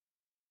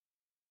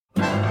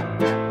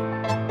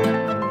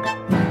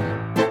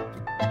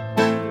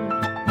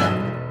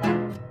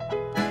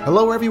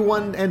Hello,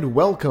 everyone, and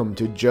welcome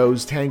to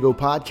Joe's Tango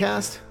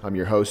Podcast. I'm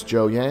your host,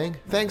 Joe Yang.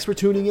 Thanks for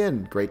tuning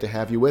in. Great to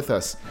have you with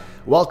us.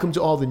 Welcome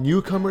to all the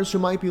newcomers who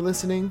might be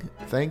listening.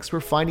 Thanks for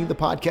finding the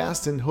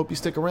podcast and hope you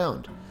stick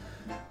around.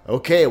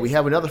 Okay, we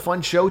have another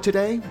fun show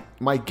today.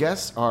 My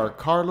guests are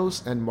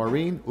Carlos and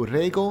Maureen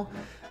Urrego.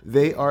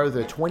 They are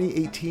the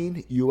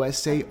 2018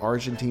 USA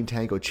Argentine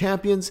Tango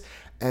champions,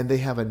 and they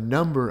have a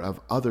number of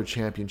other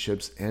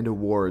championships and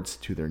awards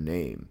to their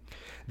name.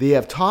 They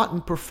have taught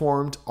and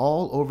performed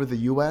all over the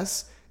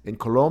US, in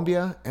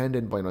Colombia, and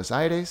in Buenos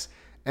Aires,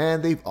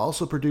 and they've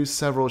also produced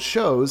several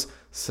shows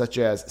such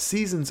as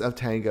Seasons of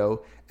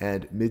Tango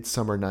and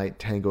Midsummer Night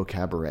Tango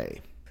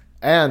Cabaret.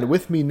 And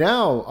with me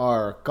now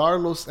are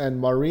Carlos and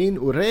Maureen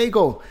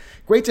Urrego.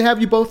 Great to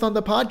have you both on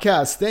the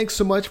podcast. Thanks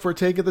so much for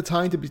taking the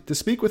time to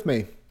speak with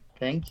me.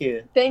 Thank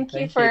you. Thank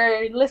you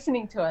for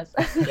listening to us.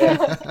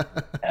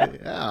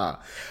 Yeah.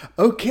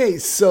 Okay,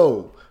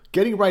 so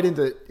getting right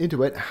into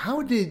it,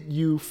 how did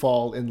you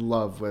fall in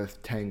love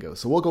with tango?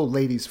 So we'll go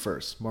ladies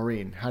first.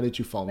 Maureen, how did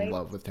you fall in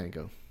love with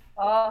tango?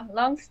 Oh,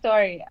 long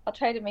story. I'll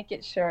try to make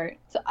it short.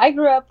 So I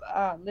grew up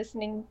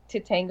listening to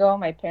tango.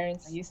 My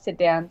parents used to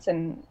dance,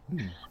 and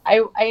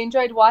I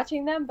enjoyed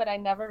watching them, but I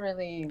never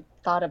really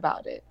thought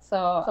about it.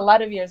 So a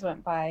lot of years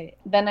went by.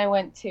 Then I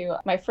went to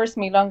my first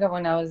milonga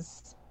when I was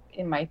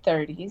in my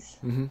 30s,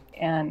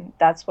 and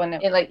that's when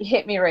it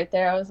hit me right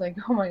there. I was like,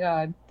 oh my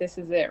God, this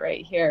is it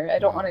right here. I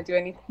don't want to do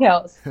anything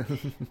else.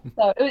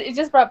 So it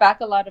just brought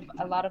back a lot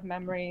of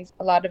memories.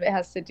 A lot of it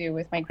has to do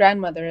with my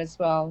grandmother as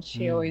well.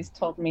 She always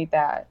told me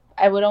that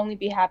I would only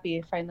be happy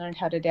if I learned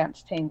how to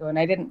dance tango, and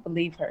I didn't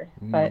believe her,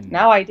 but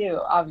now I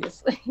do,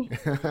 obviously.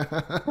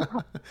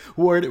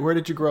 Where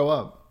did you grow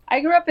up?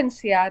 I grew up in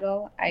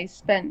Seattle.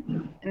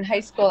 In high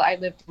school, I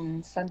lived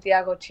in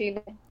Santiago,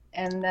 Chile.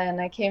 And then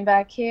I came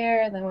back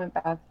here, and then went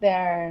back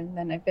there, and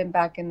then I've been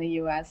back in the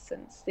U.S.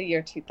 since the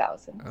year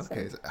 2000.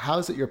 Okay. So how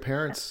is it your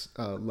parents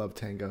love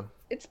tango?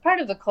 It's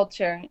part of the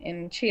culture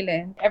in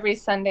Chile. Every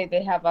Sunday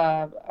they have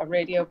a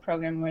radio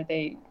program where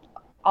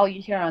all you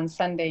hear on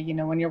Sunday,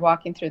 when you're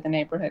walking through the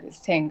neighborhood,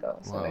 is tango.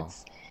 So wow.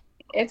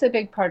 It's a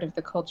big part of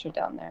the culture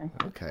down there.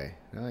 Okay,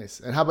 nice.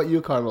 And how about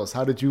you, Carlos?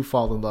 How did you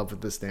fall in love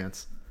with this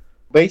dance?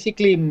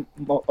 Basically,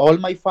 all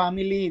my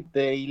family,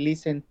 they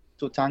listen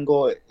to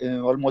tango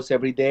almost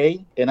every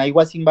day, and I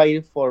was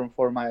invited for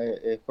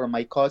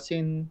my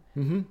cousin.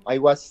 I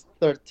was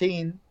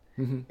 13,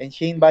 and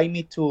she invited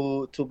me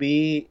to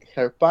be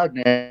her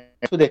partner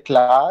to the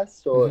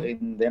class. So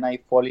and then I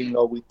fall in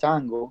love with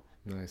tango.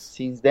 Nice.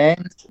 Since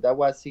then, that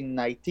was in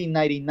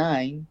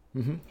 1999.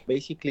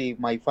 Basically,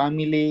 my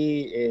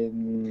family,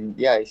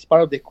 it's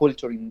part of the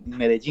culture in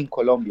Medellin,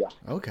 Colombia.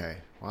 Okay,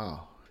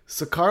 wow.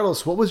 So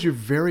Carlos, what was your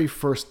very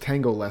first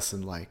tango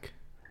lesson like?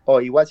 Oh,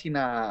 it was in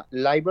a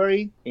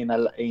library in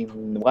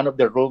one of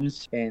the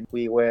rooms, and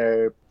we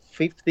were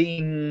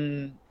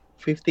 15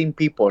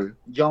 people,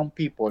 young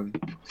people.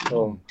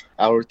 So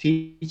our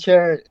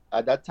teacher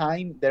at that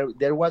time,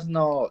 there was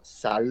no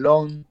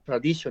salon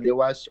tradition. There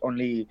was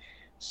only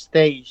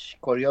stage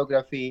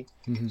choreography.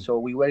 So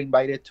we were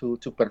invited to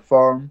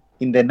perform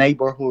in the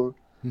neighborhood.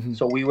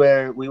 So we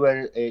were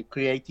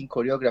creating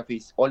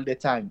choreographies all the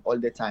time.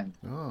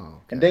 Oh,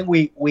 okay. And then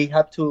we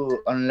had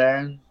to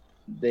unlearn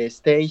the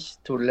stage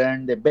to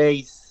learn the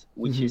base,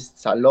 which is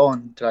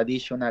salon,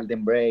 traditional, the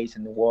embrace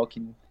and the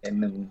walking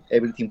and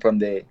everything from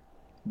the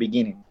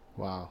beginning.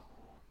 Wow.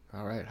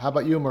 All right. How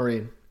about you,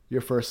 Maureen? Your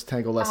first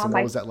tango lesson,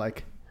 what was that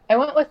like? I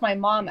went with my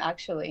mom,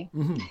 actually.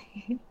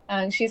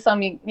 And she saw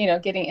me,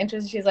 getting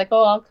interested. She's like,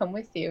 oh, I'll come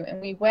with you.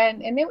 And we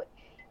went, and it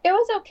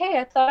was okay.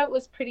 I thought it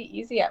was pretty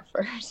easy at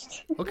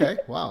first. Okay.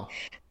 Wow.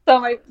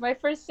 So my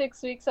first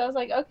 6 weeks, I was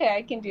like, okay,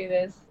 I can do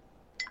this.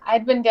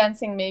 I'd been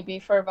dancing maybe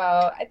for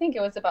about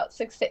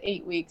 6 to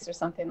 8 weeks or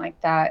something like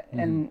that.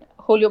 And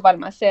Julio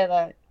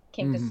Balmaceda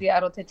came to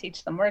Seattle to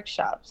teach some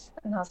workshops.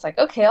 And I was like,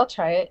 okay, I'll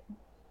try it.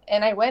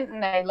 And I went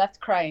and I left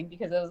crying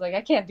because I was like,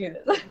 I can't do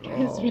this.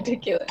 It's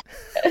ridiculous.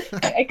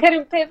 I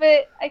couldn't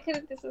pivot. I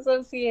couldn't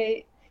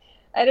disassociate.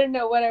 I didn't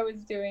know what I was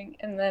doing.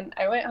 And then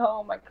I went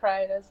home. I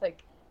cried. I was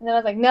like,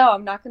 no,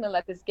 I'm not going to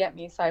let this get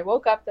me. So I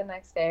woke up the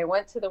next day. I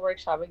went to the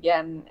workshop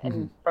again.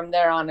 And from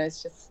there on,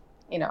 it's just,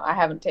 I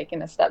haven't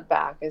taken a step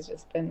back. It's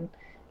just been,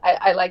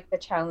 I like the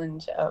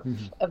challenge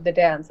of the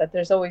dance, that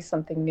there's always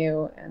something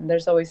new and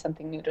there's always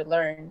something new to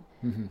learn,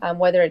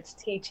 whether it's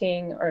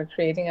teaching or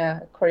creating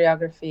a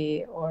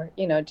choreography or,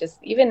 just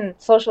even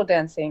social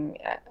dancing.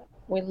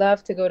 We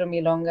love to go to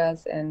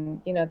milongas,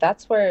 and,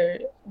 that's where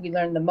we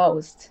learn the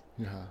most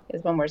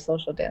is when we're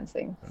social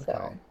dancing. Okay.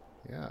 So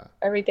yeah,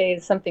 every day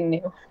is something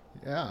new.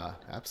 Yeah,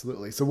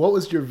 absolutely. So what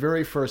was your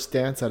very first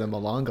dance at a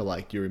milonga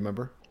like? Do you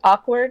remember?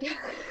 Awkward.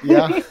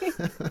 Yeah.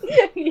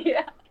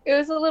 Yeah. It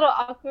was a little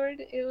awkward.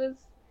 It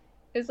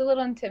was a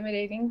little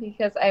intimidating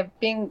because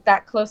being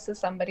that close to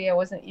somebody I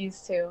wasn't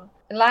used to.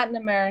 In Latin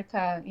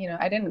America,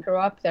 I didn't grow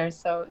up there,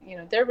 so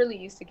they're really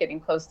used to getting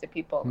close to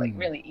people like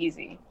really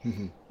easy.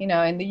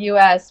 In the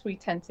US we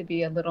tend to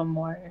be a little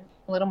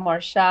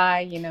more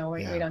shy, we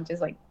don't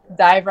just like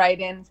dive right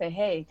in and say,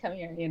 hey, come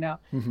here,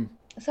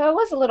 So it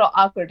was a little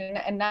awkward,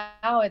 and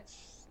now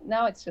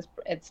it's just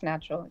it's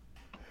natural.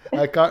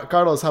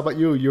 Carlos, how about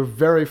you? Your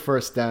very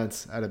first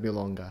dance at a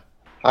milonga.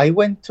 I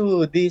went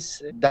to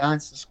this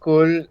dance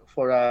school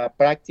for a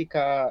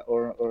practica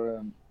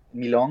or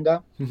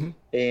milonga, Mm-hmm.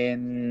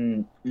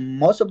 and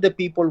most of the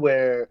people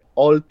were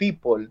old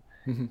people,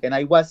 Mm-hmm. and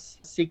I was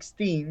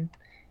 16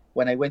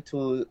 when I went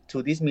to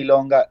this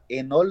milonga,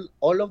 and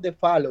all of the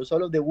fellows,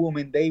 all of the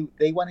women,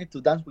 they wanted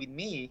to dance with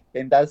me,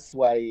 and that's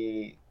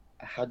why,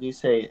 how do you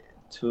say,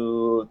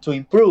 to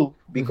improve,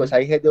 because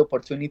Mm-hmm. I had the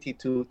opportunity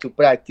to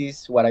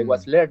practice what I Mm.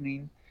 was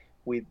learning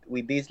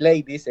with these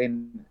ladies,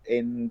 and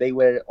they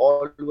were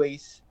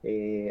always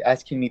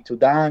asking me to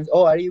dance.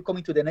 Oh, are you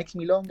coming to the next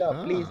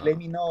milonga? Please let Ah.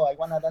 me know, I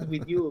want to dance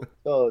with you.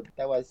 So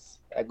that was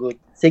a good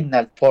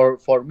signal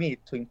for me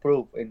to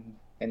improve, and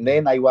Mm.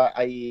 then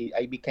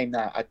I became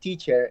a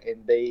teacher,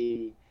 and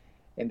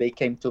they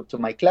came to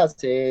my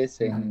classes,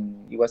 Mm-hmm.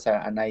 and it was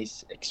a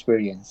nice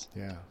experience.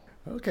 Yeah.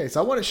 Okay, so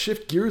I want to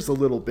shift gears a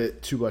little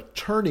bit to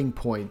turning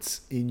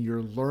points in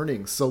your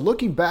learning. So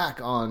looking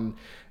back on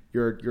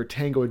your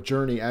tango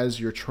journey as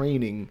you're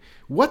training,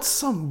 what's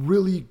some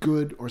really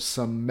good or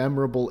some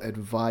memorable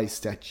advice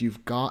that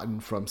you've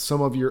gotten from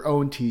some of your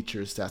own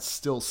teachers that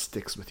still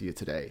sticks with you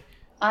today?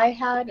 I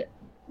had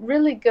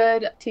really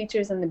good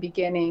teachers in the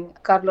beginning,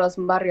 Carlos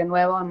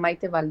Barrionuevo and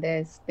Maite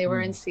Valdez. They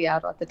were in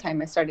Seattle at the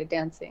time I started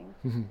dancing.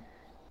 Mm-hmm.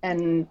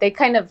 And they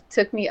kind of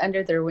took me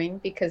under their wing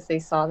because they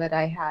saw that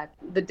I had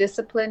the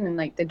discipline and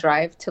like the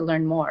drive to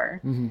learn more.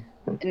 Mm-hmm.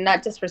 And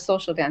not just for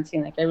social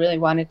dancing, like I really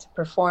wanted to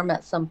perform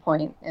at some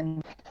point.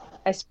 And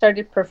I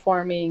started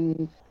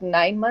performing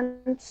 9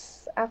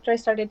 months after I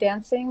started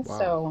dancing. Wow.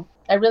 So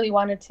I really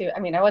wanted to. I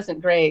mean, I wasn't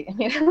great. I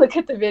mean, I look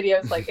at the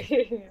videos like,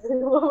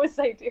 what was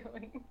I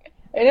doing?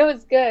 And it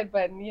was good,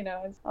 but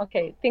it's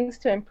okay, things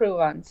to improve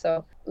on.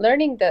 So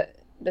learning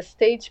the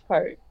stage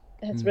part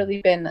has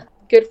really been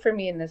good for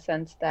me in the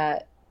sense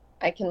that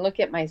I can look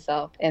at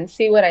myself and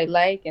see what I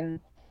like and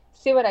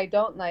see what I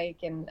don't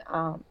like and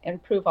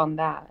improve on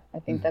that. I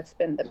think that's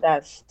been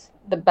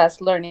the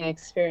best learning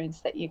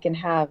experience that you can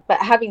have. But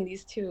having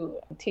these two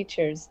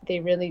teachers, they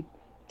really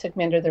took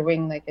me under their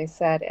wing, like I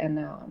said, and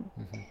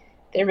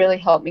they really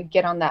helped me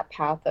get on that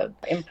path of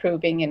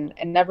improving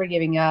and never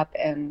giving up.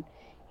 And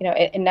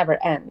it never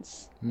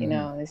ends.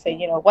 They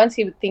say, once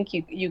you think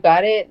you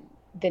got it,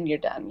 then you're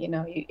done.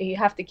 You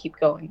have to keep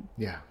going.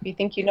 Yeah. If you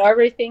think you know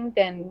everything,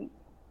 then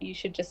you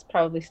should just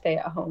probably stay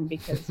at home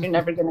because you're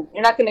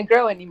not gonna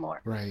grow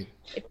anymore. Right.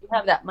 If you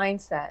have that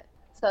mindset.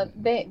 So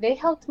they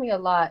helped me a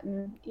lot,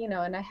 and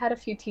I had a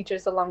few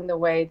teachers along the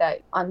way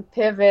that on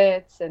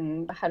pivots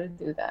and how to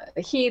do that,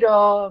 the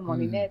giro,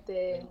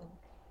 molinete,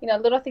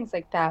 little things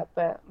like that.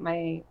 But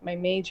my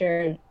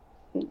major,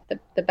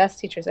 the best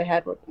teachers I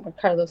had were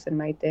Carlos and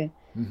Maite.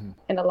 Mm-hmm.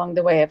 And along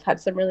the way, I've had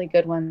some really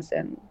good ones.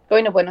 And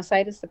going to Buenos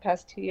Aires the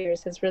past 2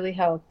 years has really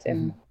helped.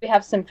 And we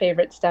have some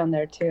favorites down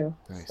there too.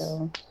 Nice.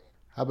 So.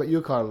 How about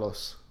you,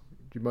 Carlos?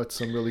 You got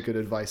some really good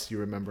advice you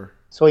remember?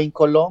 So in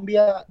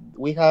Colombia,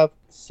 we have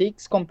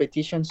 6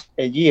 competitions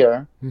a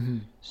year. Mm-hmm.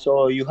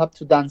 So you have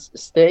to dance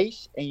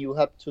stage and you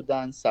have to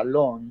dance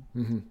salon.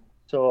 Mm-hmm.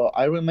 So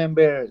I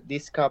remember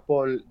this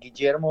couple,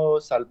 Guillermo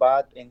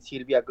Salvat and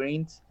Silvia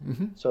Greens.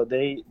 Mm-hmm. So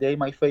they're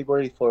my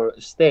favorite for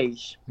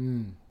stage.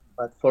 Mm.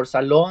 But for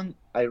salon,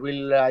 I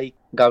really like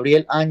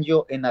Gabriel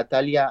Anjo and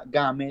Natalia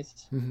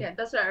Games. Mm-hmm. Yeah,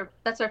 that's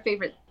our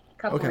favorite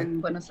couple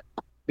in Buenos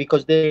Aires.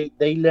 Because they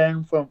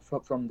learn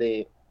from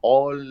the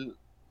all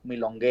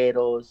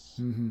milongueros.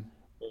 Mm-hmm.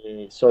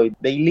 So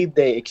they live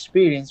the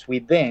experience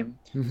with them.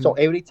 Mm-hmm. So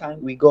every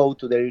time we go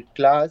to their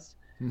class,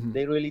 mm-hmm.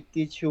 they really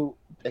teach you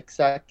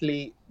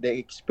exactly the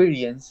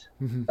experience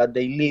mm-hmm. that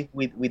they live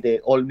with the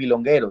all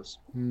milongueros.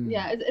 Mm.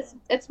 Yeah,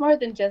 it's more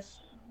than just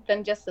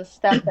the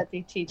stuff that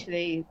they teach.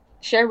 They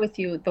share with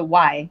you the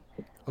why.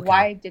 Okay.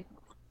 Why did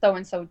so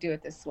and so do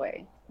it this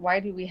way? Why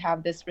do we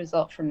have this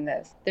result from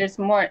this? There's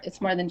more.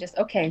 It's more than just,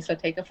 okay, so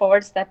take a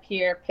forward step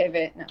here,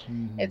 pivot. No,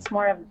 it's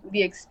more of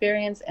the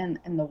experience and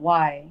the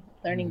why,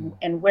 learning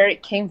and where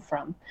it came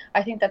from.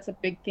 I think that's a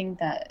big thing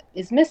that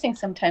is missing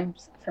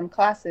sometimes from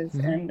classes.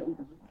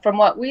 And from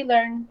what we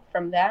learn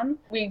from them,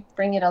 we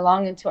bring it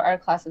along into our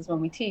classes when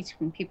we teach.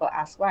 When people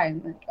ask why,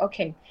 I'm like,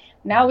 okay,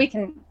 now we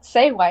can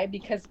say why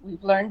because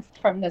we've learned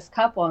from this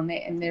couple,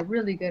 and they're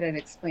really good at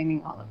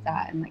explaining all of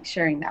that and like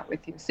sharing that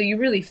with you. So you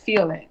really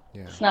feel it.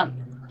 Yeah. It's not,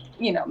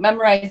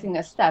 memorizing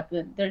a step.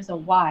 There's a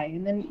why,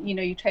 and then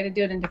you try to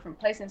do it in different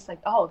places. It's like,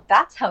 oh,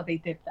 that's how they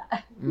did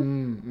that.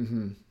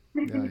 Mm-hmm.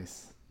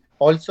 Nice.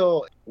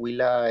 Also, we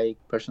like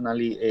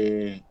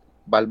personally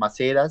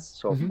Balmacedas,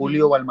 so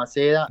Julio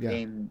Balmaceda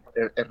and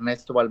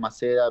Ernesto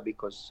Balmaceda,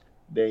 because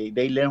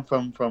they learn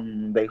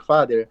from their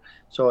father.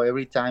 So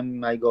every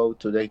time I go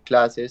to their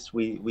classes,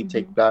 we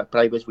take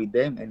privates with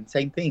them, and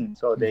same thing.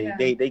 So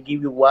they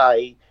give you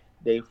why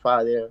their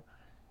father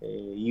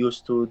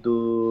used to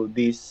do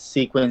this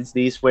sequence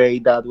this way,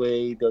 that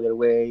way, the other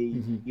way,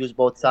 use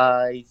both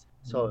sides.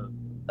 So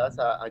that's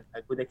a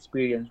good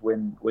experience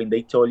when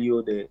they told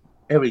you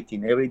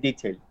everything, every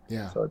detail.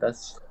 Yeah. So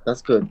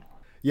that's good.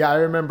 Yeah, I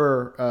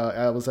remember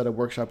I was at a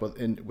workshop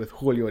with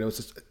Julio, and it was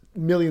just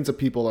millions of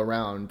people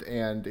around,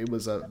 and it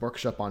was a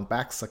workshop on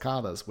back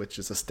sacadas, which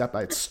is a step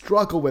I'd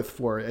struggled with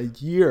for a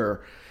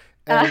year.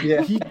 And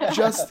Yeah.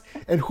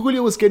 and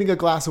Julio was getting a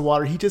glass of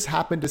water. He just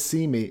happened to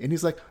see me, and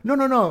he's like,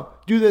 no,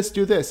 do this.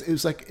 It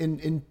was like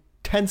in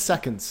 10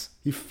 seconds,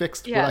 he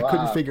fixed what I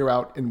couldn't figure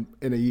out in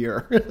a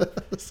year.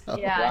 So,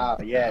 Yeah. Wow.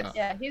 Yes.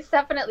 Yeah, he's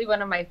definitely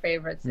one of my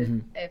favorites.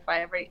 If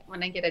I ever,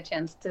 when I get a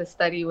chance to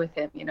study with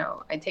him,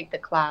 I take the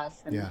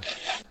class, and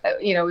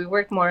we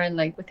work more in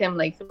with him,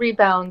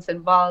 rebounds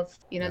and balls.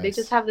 They Nice.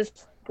 just have this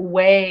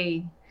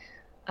way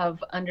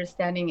of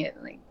understanding it.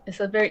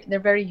 They're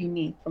very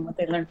unique from what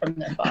they learned from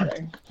their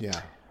father.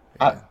 Yeah.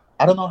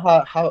 I don't know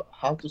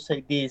how to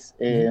say this.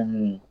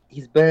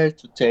 It's better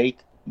to take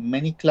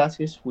many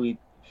classes with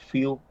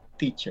few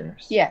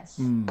teachers. Yes.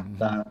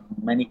 Than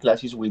many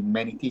classes with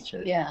many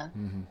teachers. Yeah.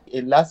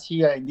 Last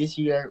year and this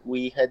year,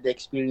 we had the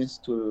experience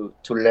to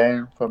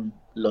learn from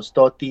Los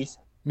Totis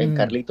and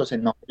Carlitos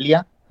and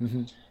Noelia.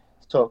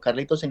 So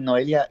Carlitos and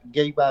Noelia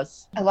gave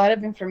us A lot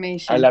of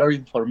information. a lot of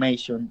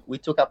information. We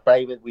took a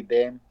private with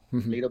them, a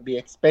little bit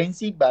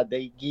expensive, but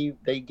they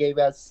gave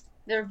us.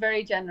 They're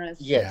very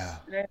generous. Yes.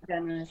 Yeah. Very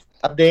generous.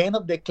 At the end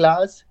of the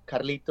class,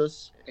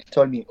 Carlitos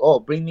told me, "Oh,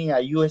 bring me a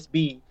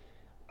USB.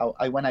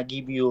 I want to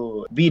give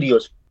you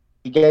videos."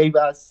 He gave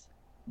us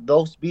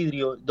those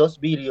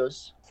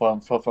videos from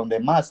the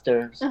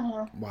masters.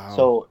 Uh-huh. Wow.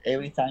 So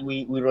every time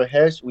we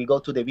rehearse, we go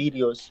to the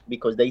videos,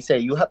 because they say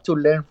you have to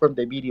learn from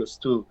the videos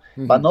too,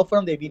 but not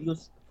from the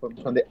videos,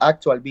 from the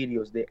actual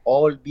videos, the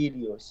old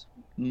videos.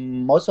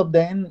 Most of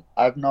them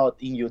are not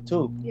in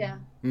YouTube. Yeah.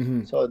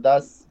 So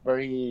that's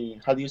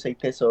very, how do you say,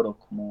 tesoro?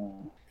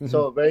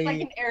 So very, It's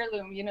like an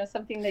heirloom,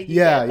 something that you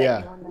Yeah, get that yeah.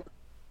 you wanna-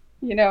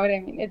 You know what I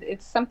mean?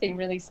 It's something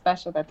really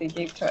special that they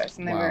gave to us,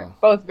 and they were Wow.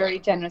 both very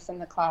generous in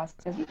the class.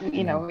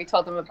 We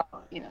told them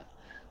about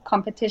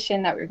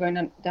competition that we were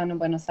going down in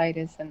Buenos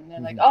Aires, and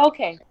they're like, "Oh,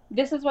 okay,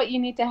 this is what you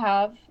need to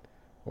have.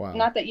 Wow.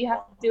 Not that you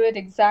have to do it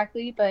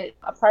exactly, but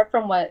apart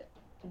from what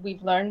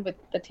we've learned with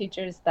the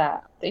teachers,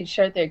 that they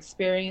shared their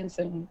experience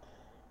and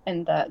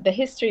the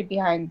history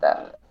behind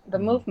the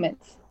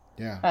movements."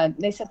 Yeah.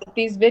 They said that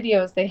these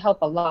videos, they help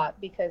a lot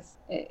because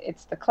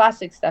it's the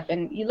classic stuff,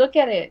 and you look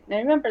at it, and I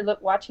remember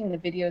watching the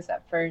videos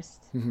at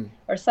first,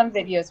 or some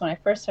videos when I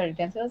first started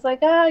dancing. I was like,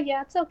 oh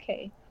yeah, it's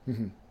okay.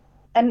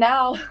 And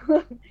now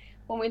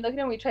when we look at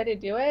it and we try to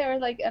do it, we're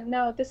like,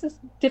 no, this is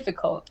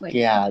difficult. the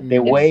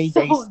it's way so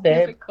they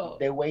step, difficult.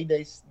 the way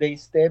they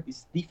step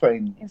is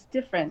different. It's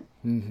different.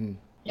 It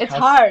It's has-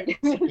 hard.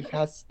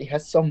 it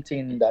has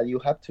something that you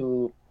have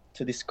to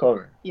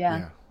discover.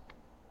 Yeah.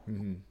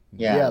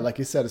 Yeah. Like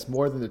you said, it's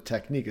more than the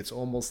technique. It's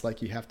almost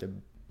like you have to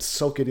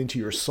soak it into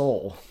your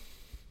soul.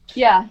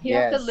 Yeah, you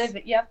have to Yes. live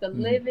it. You have to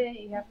live it.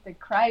 You have to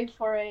cry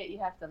for it. You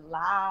have to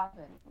laugh,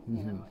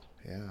 and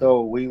Yeah.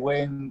 So we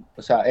went,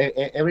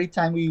 every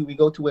time we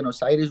go to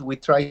Buenos Aires, we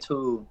try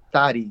to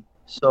study.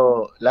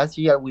 So last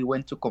year we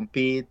went to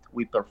compete,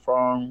 we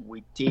perform,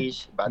 we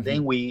teach, but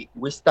then we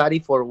study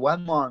for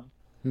 1 month.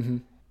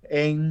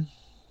 And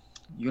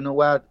you know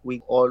what?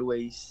 We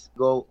always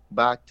go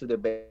back to the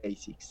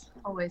basics.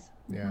 always.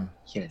 Yeah.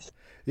 Yes.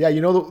 Yeah,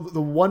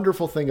 the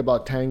wonderful thing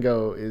about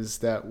tango is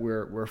that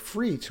we're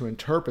free to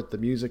interpret the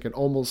music in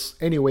almost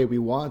any way we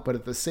want, but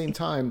at the same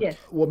time, Yes.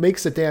 what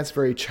makes the dance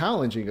very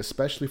challenging,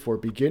 especially for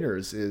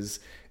beginners, is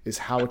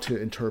how to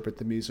interpret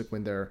the music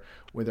when they're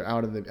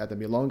out at the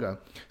milonga.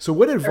 So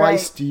what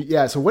advice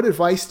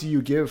do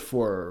you give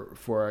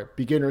for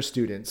beginner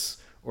students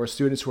or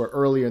students who are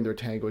earlier in their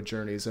tango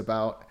journeys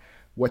about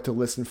what to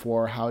listen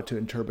for, how to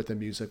interpret the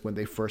music when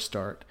they first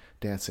start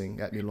dancing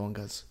at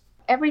milongas?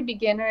 Every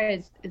beginner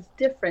is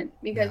different,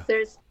 because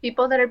there's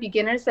people that are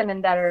beginners and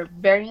then that are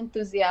very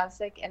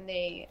enthusiastic, and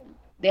they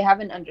have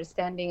an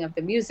understanding of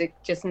the music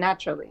just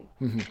naturally.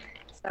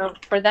 So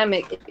for them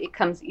it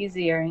comes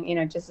easier,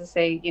 just to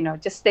say,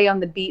 just stay on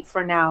the beat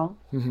for now.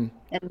 And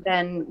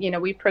then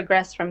we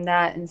progress from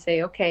that and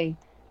say, okay,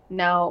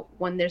 now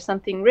when there's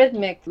something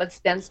rhythmic, let's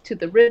dance to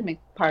the rhythmic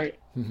part.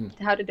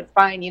 How to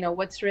define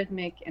what's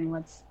rhythmic and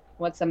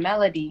what's a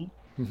melody.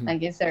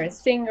 Like, is there a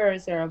singer?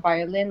 Is there a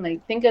violin?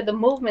 Like, think of the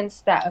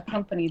movements that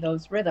accompany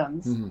those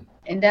rhythms.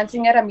 In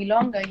dancing at a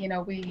milonga,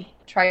 we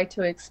try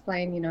to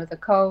explain, the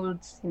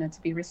codes,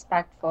 to be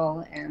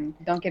respectful and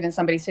don't get in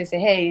somebody's face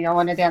and say, hey, I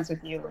want to dance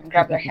with you, and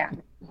grab their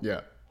hand.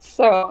 Yeah.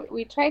 So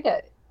we try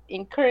to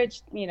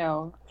encourage,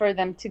 for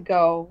them to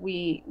go.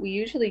 We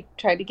usually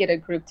try to get a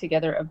group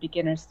together of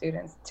beginner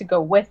students to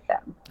go with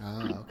them.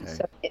 Okay.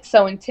 So it's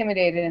so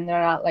intimidated, and they're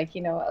not like,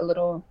 a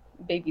little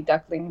baby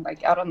duckling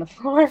like out on the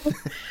floor.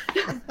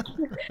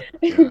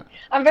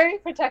 I'm very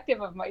protective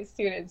of my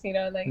students,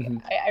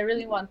 I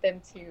really want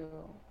them to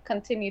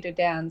continue to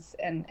dance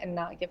and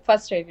not get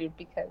frustrated,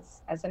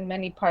 because as in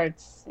many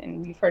parts,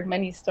 and we've heard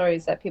many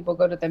stories that people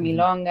go to the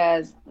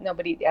milongas,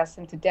 nobody asks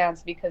them to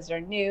dance because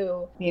they're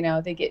new,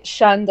 they get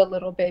shunned a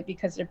little bit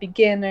because they're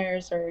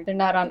beginners or they're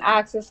not on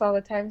access all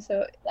the time.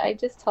 So I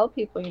just tell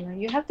people,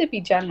 you have to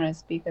be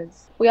generous,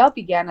 because we all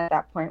began at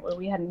that point where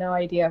we had no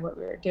idea what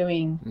we were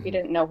doing. We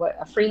didn't know what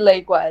a free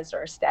leg was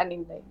or a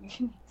standing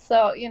leg.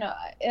 So, in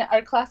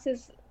our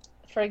classes,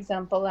 for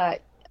example,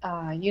 at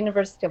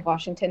University of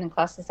Washington, and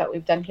classes that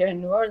we've done here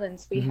in New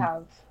Orleans, we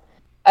have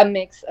a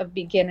mix of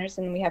beginners,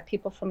 and we have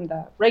people from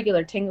the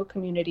regular tango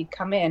community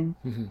come in.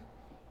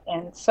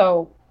 And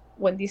so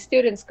when these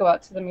students go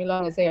out to the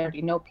milongas, they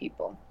already know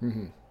people.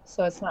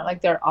 So it's not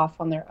like they're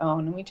off on their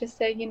own. And we just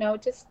say,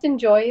 just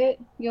enjoy it.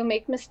 You'll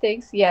make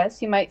mistakes.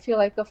 Yes. You might feel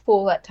like a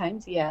fool at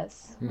times.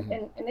 Yes.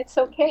 And it's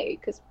okay,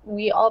 because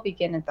we all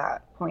begin at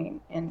that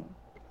point. And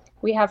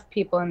we have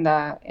people in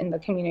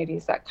the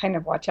communities that kind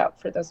of watch out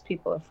for those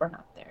people if we're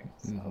not there.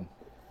 So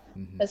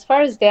as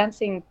far as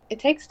dancing, it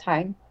takes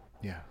time.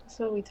 Yeah. That's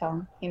what we tell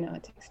them.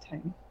 It takes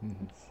time.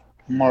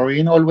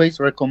 Maureen always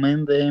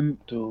recommend them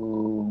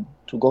to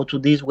go to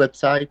this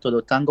website,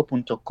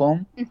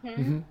 todotango.com,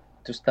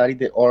 to study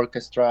the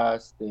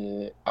orchestras,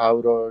 the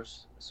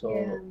authors,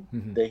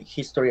 the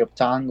history of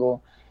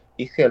tango.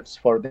 It helps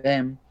for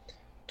them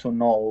to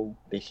know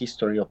the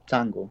history of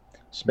tango,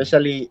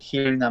 especially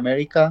here in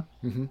America,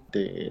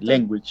 the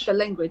language. The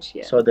language,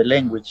 yeah. So the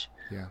language.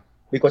 Yeah.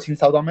 Because in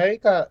South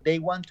America, they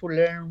want to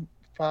learn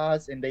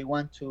fast and they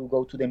want to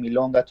go to the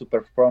milonga to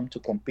perform, to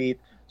compete.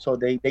 So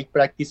they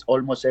practice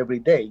almost every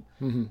day.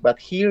 But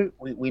here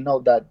we know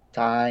that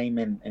time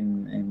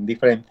and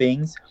different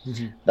things.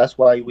 That's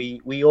why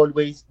we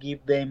always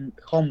give them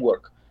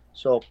homework.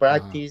 So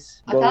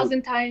practice.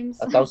 1,000 times.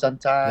 1,000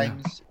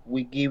 times. Yeah.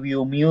 We give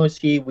you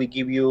music. We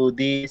give you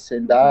this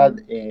and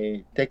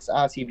that. Text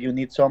us if you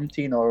need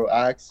something or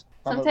ask.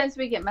 Sometimes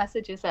we get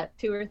messages at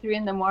 2 or 3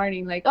 in the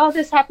morning, like, "Oh,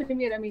 this happened to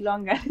me at a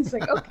milonga." It's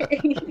like, okay.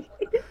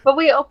 But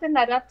we open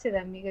that up to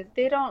them because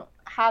they don't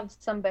have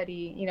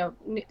somebody,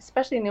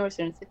 especially newer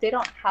students, if they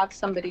don't have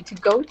somebody to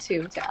go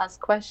to ask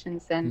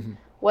questions, then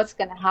what's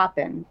going to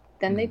happen?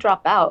 Then they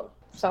drop out.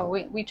 So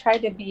we try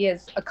to be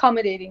as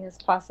accommodating as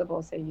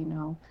possible.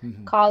 So,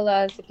 call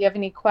us if you have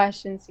any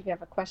questions. If you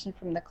have a question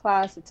from the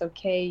class, it's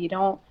okay. You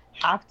don't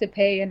have to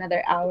pay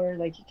another hour.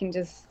 Like, you can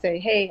just say,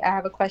 "Hey, I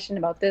have a question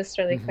about this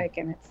really quick,"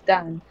 and it's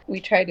done.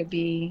 We try to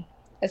be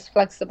as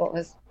flexible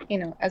as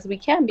we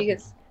can,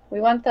 because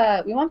we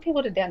want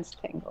people to dance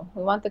tango.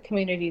 We want the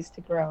communities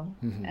to grow.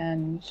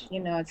 And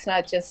it's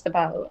not just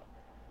about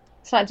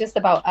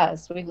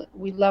us.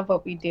 We love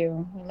what we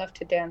do. We love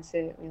to dance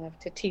it. We love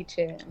to teach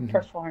it and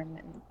perform,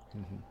 and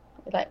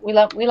we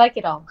like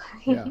it all.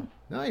 Yeah,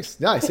 nice.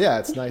 Yeah,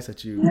 it's nice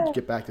that you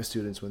get back to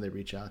students when they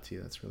reach out to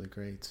you. That's really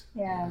great.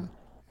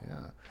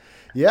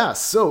 Yeah.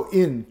 So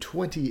in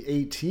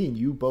 2018,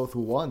 you both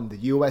won the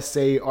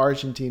USA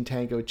Argentine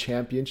Tango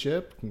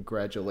Championship.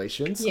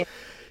 Congratulations. Yeah.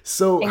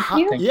 So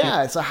Thank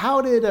you. So how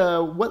did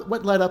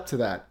what led up to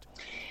that?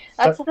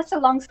 That's a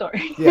long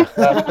story. Yeah.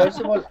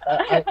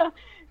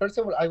 First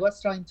of all, I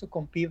was trying to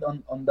compete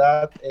on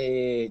that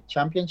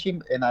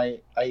championship, and I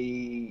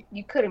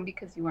you couldn't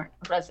because you weren't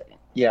a resident.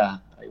 Yeah,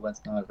 I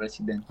was not a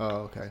resident.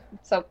 Oh, okay.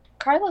 So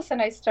Carlos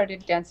and I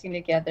started dancing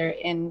together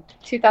in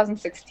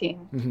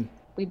 2016.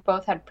 We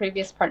both had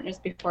previous partners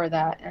before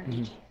that,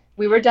 and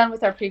we were done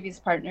with our previous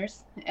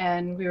partners,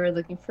 and we were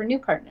looking for new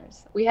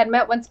partners. We had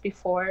met once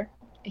before.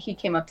 He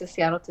came up to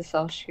Seattle to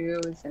sell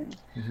shoes, and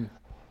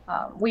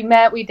we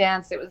met, we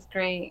danced, it was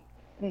great,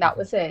 and that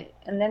was it.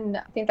 And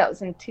then I think that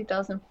was in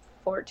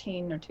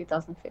 2014 or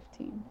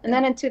 2015. And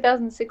then in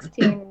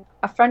 2016,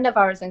 a friend of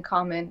ours in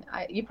common,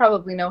 you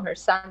probably know her,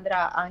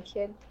 Sandra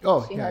Angel.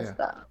 Oh,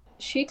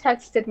 She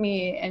texted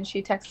me, and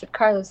she texted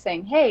Carlos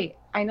saying, "Hey,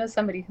 I know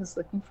somebody who's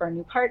looking for a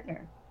new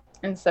partner."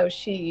 And so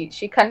she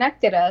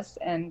connected us,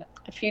 and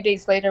a few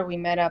days later we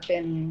met up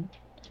in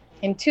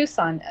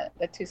Tucson at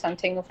the Tucson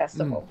Tango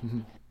Festival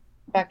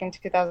back in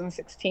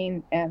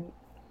 2016, and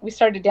we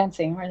started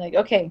dancing. We're like,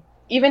 okay,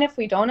 even if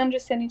we don't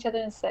understand each other,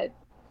 and said,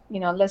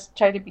 let's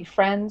try to be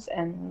friends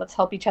and let's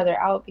help each other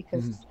out,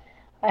 because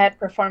I had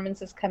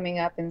performances coming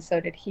up and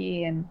so did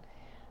he, and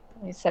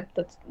we said,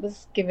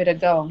 let's give it a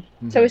go.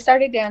 So we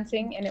started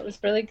dancing, and it was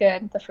really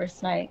good the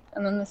first night,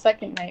 and then the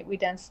second night we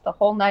danced the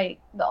whole night,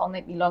 the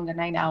all-night milonga,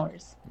 9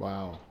 hours.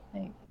 Wow.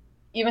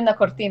 Even the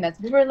cortinas.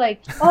 We were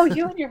like, "Oh,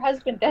 you and your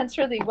husband dance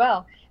really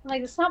well." I'm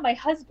like, "It's not my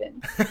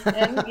husband."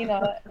 And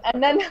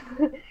and then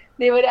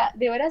they would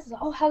ask us,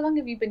 "Oh, how long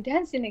have you been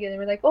dancing together?"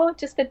 We're like, "Oh,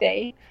 just a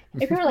day."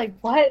 And we were like,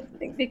 "What?"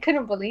 They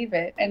couldn't believe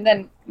it. And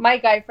then my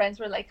guy friends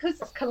were like, "Who's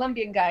this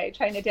Colombian guy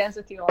trying to dance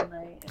with you all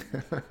night?"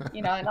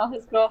 And, and all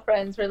his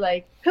girlfriends were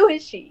like, "Who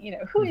is she?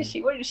 Who is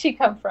she? Where did she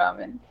come from?"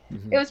 And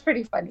it was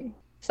pretty funny.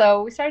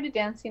 So we started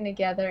dancing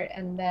together,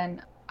 and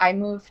then I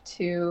moved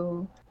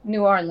to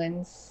New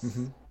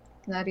Orleans.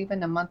 Not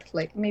even a month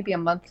late, maybe a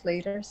month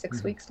later,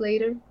 6 weeks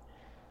later,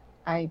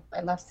 I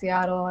left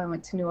Seattle. I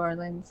went to New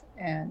Orleans,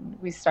 and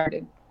we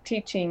started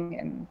teaching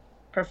and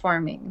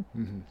performing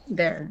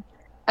there.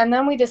 And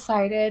then we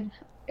decided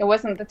it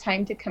wasn't the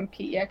time to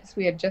compete yet because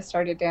we had just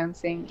started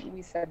dancing.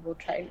 We said we'll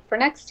try it for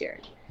next year.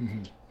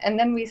 Mm-hmm. And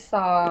then we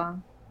saw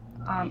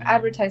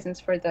advertisements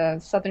for the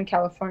Southern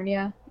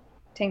California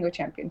Tango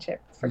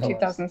Championship for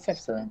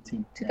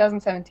 2017.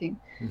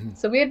 Mm-hmm.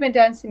 So we had been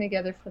dancing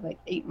together for like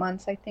 8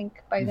 months, I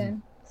think, by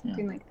then,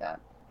 something like that.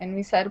 And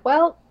we said,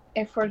 well,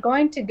 if we're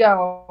going to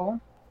go,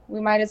 we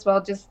might as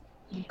well just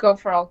go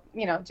for all,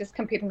 just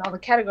compete in all the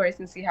categories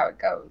and see how it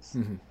goes.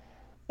 Mm-hmm.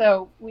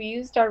 So we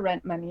used our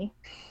rent money.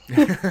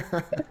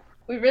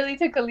 We really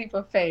took a leap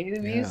of faith.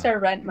 We used our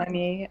rent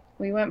money.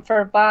 We went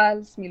for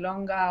vals,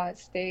 milonga,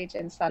 stage,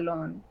 and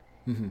salon.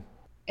 Mm-hmm.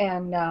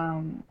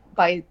 And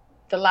by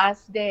the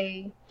last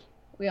day,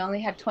 we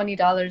only had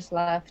 $20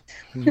 left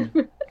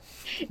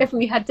if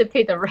we had to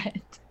pay the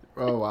rent.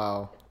 Oh,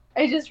 wow.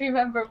 I just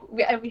remember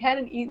we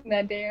hadn't eaten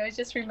that day. I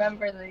just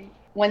remember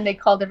when they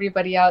called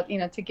everybody out,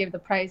 to give the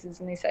prizes,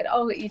 and they said,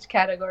 "Oh, each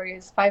category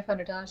is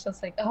 $500." I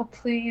was like, "Oh,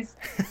 please!"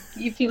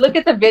 If you look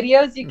at the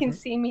videos, you can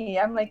see me.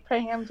 I'm like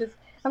praying.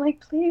 I'm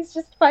like, "Please,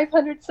 just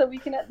 500, so we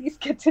can at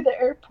least get to the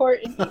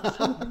airport and eat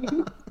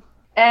something."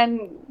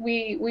 And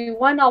we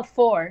won all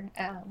 4.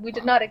 We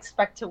did not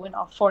expect to win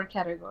all 4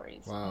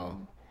 categories. Wow.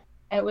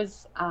 It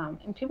was,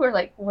 and people were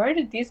like, "Where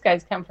did these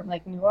guys come from?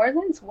 Like New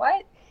Orleans?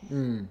 What?"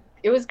 Mm.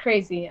 It was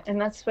crazy. And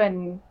that's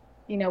when,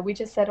 we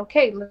just said,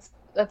 okay,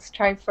 let's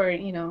try for,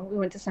 we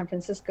went to San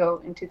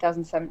Francisco in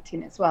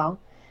 2017 as well.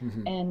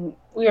 Mm-hmm. And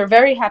we were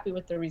very happy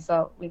with the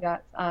result. We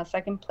got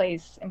second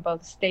place in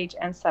both stage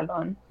and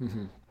salon.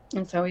 Mm-hmm.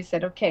 And so we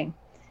said, okay,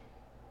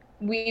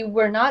 we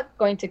were not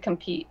going to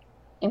compete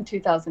in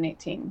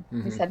 2018.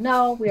 Mm-hmm. We said,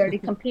 no, we already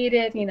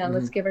competed,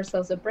 let's give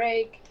ourselves a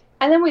break.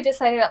 And then we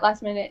decided at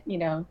last minute,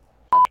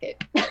 fuck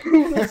it.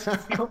 Let's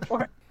just go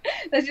for it.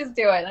 Let's just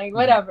do it. Like,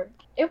 whatever.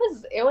 It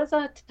was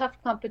a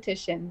tough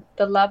competition.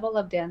 The level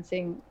of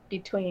dancing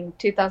between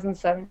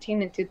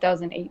 2017 and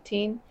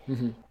 2018,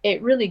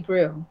 it really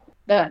grew.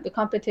 The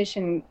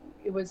competition,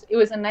 it was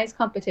a nice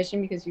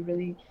competition because you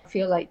really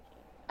feel like,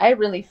 I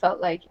really felt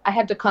like I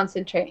had to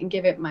concentrate and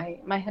give it my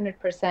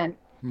 100%.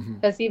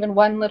 Because even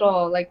one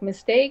little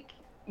mistake,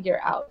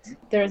 you're out.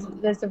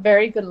 There's a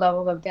very good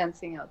level of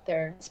dancing out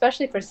there,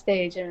 especially for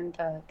stage, and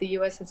the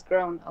U.S. has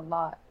grown a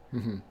lot.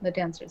 The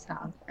dancers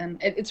have,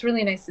 and it's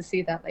really nice to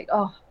see that. Like,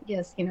 oh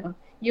yes,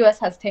 U.S.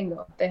 has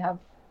tango. They have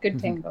good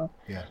tango.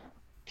 Yeah.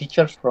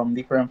 Teachers from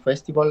different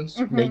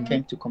festivals, they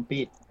came to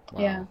compete. Wow.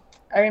 Yeah.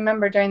 I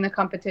remember during the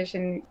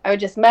competition, I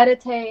would just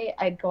meditate.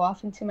 I'd go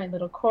off into my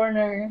little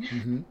corner.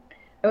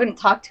 I wouldn't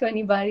talk to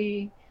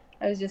anybody.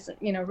 I was just,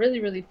 really,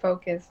 really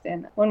focused.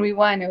 And when we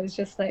won, it was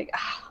just like,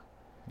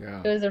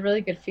 Yeah. It was a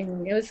really good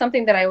feeling. It was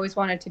something that I always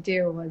wanted to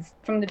do. Was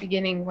from the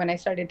beginning when I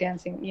started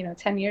dancing,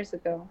 10 years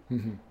ago.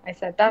 I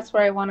said, that's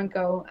where I want to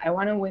go. I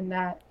want to win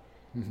that.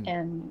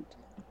 And,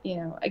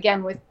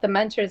 again, with the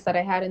mentors that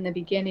I had in the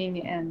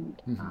beginning,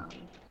 and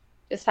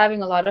just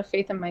having a lot of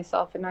faith in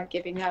myself and not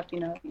giving up,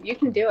 you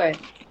can do it.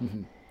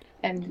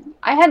 And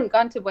I hadn't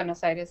gone to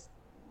Buenos Aires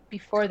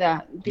before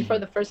that, before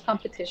the first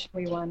competition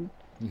we won.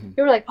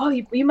 They were like, oh,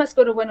 you must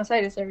go to Buenos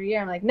Aires every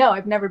year. I'm like, no,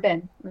 I've never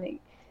been. Like,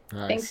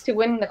 Nice. Thanks to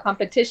winning the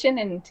competition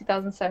in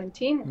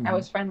 2017, I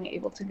was finally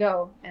able to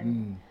go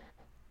and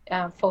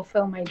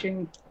fulfill my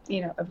dream,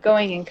 of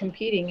going and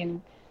competing.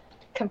 And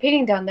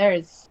competing down there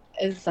is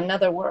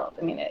another world.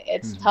 I mean,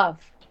 it's tough.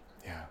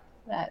 Yeah.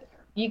 That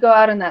you go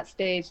out on that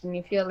stage and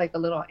you feel like a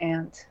little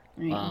ant.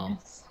 I mean, Wow.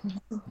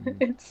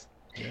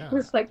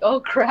 It's like, oh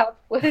crap,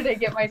 what did I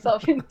get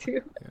myself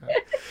into?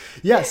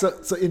 Yeah.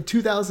 So in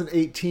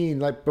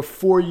 2018, like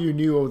before you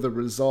knew of the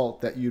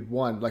result that you'd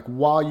won, like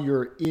while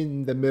you're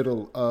in the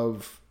middle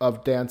of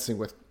dancing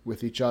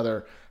with each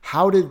other,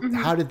 how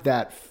did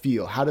that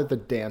feel? How did the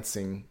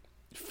dancing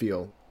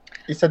feel?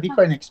 It's a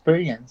different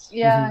experience.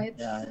 Yeah.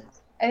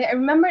 I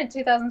remember in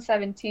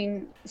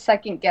 2017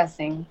 second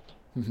guessing,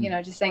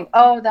 just saying,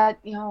 oh, that,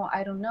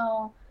 I don't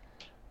know.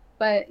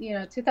 But,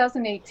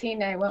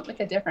 2018, I went with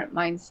a different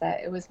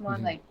mindset. It was more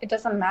like, it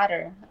doesn't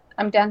matter.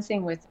 I'm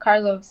dancing with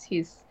Carlos.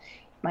 He's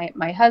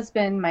my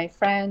husband, my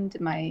friend,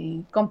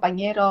 my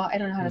compañero. I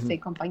don't know how to say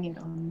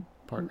compañero in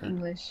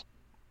English.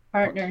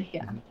 Partner,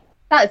 yeah.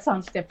 That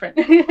sounds different.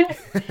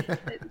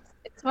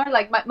 It's more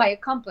like my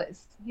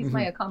accomplice. He's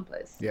my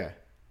accomplice. Yeah.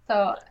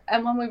 So,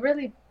 and when we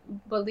really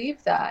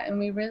believe that,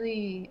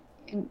 and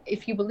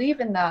if you believe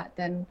in that,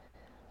 then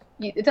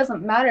it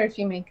doesn't matter if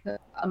you make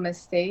a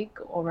mistake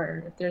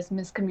or if there's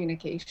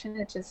miscommunication.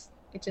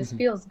 It just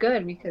feels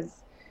good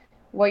because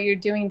what you're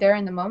doing there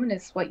in the moment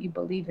is what you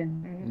believe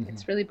in.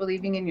 It's really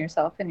believing in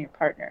yourself and your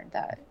partner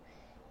that,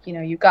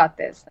 you got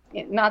this.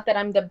 Not that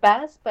I'm the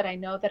best, but I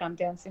know that I'm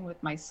dancing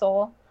with my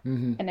soul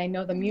and I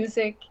know the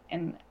music.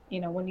 And,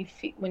 when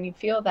you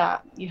feel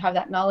that you have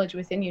that knowledge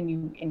within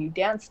you and you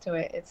dance to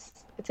it,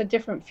 it's a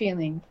different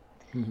feeling.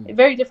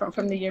 Very different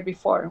from the year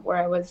before where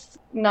I was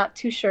not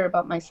too sure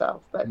about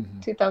myself, but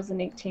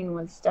 2018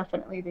 was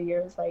definitely the year.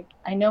 It's like,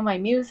 I know my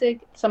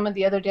music. Some of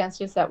the other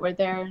dancers that were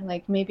there,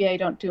 like maybe I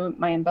don't do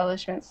my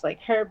embellishments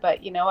like her, but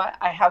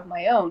I have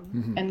my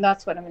own and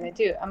that's what I'm going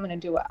to do. I'm going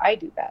to do what I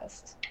do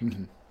best.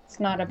 It's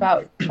not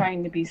about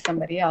trying to be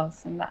somebody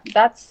else. And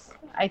that's,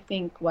 I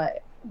think,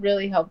 what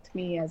really helped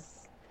me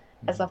as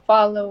a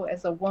follow,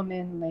 as a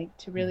woman, like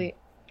to really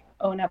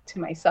own up to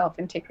myself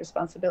and take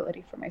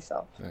responsibility for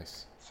myself.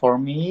 Nice. For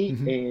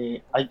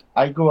me,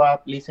 I grew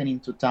up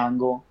listening to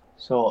tango.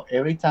 So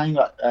every time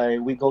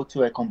we go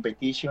to a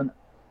competition,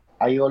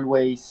 I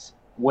always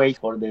wait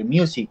for the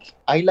music.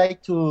 I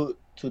like to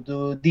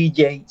do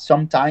DJ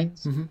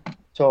sometimes.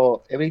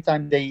 So every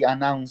time they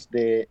announce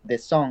the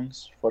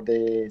songs for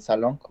the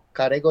salon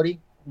category,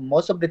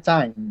 most of the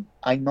time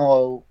I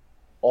know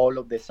all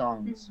of the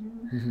songs.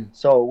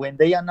 So when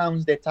they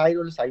announced the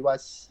titles, I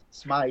was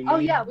smiling. Oh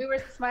yeah, we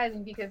were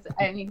smiling because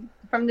I mean,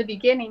 from the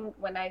beginning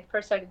when I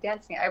first started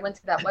dancing, I went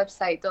to that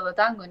website Todo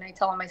Tango, and I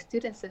tell all my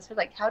students this. They're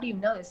like, "How do you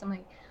know this?" I'm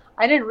like,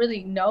 I didn't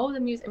really know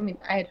the music. I mean,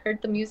 I had heard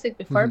the music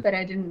before, but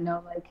I didn't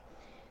know like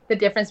the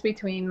difference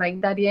between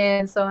like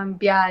D'Arienzo and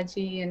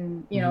Biaggi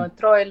and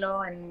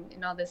Troilo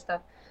and all this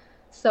stuff.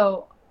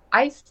 So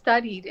I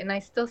studied, and I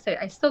still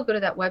go to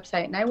that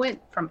website, and I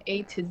went from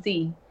A to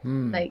Z,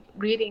 like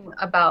reading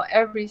about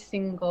every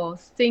single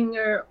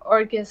singer,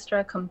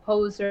 orchestra,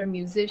 composer,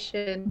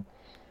 musician,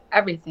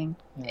 everything,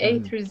 A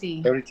through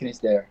Z. Everything is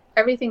there.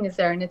 Everything is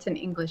there, and it's in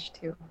English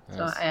too. Nice.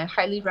 So I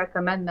highly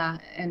recommend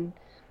that. And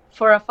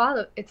for a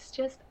follow, it's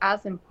just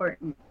as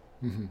important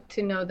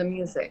to know the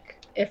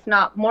music, if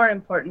not more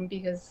important,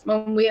 because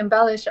when we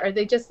embellish, are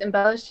they just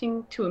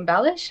embellishing to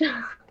embellish?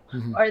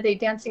 Or are they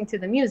dancing to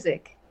the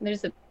music?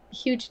 There's a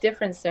huge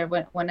difference there.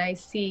 When I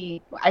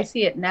see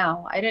it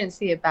now. I didn't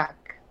see it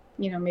back,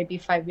 maybe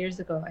 5 years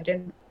ago. I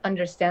didn't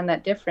understand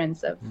that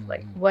difference of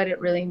like what it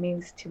really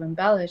means to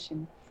embellish.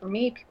 And for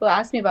me, people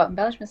ask me about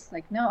embellishments.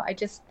 Like, no,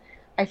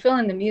 I feel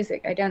in the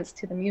music. I dance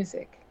to the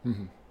music.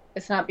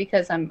 It's not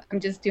because I'm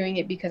just doing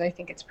it because I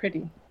think it's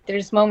pretty.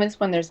 There's moments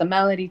when there's a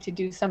melody to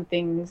do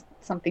something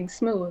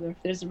smooth, or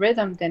if there's a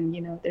rhythm, then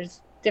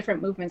there's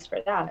different movements for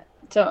that.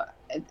 So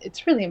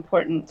it's really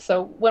important.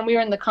 So when we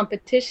were in the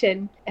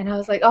competition, and I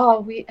was like,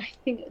 I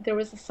think there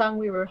was a song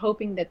we were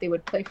hoping that they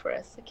would play for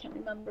us. I can't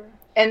remember.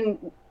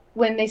 And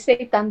when they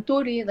say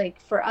Tanturi, like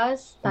for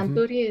us,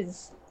 Tanturi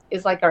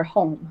is like our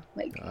home.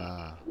 Like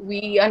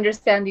we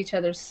understand each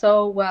other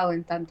so well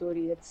in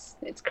Tanturi.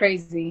 It's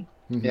crazy.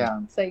 Yeah.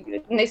 It's like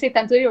when they say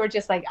Tanturi, we're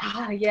just like,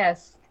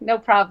 yes, no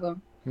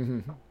problem.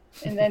 And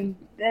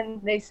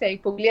then they say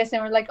Pugliese,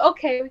 and we're like,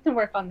 okay, we can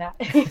work on that.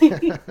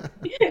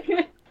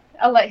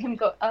 I'll let him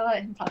go. I'll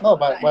let him talk. No,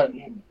 but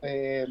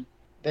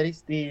there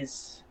is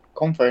these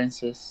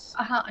conferences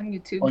on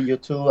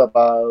YouTube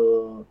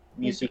about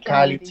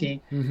musicality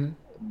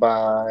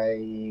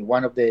by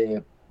one of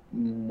the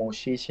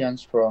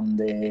musicians from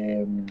the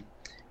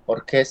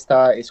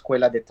Orquesta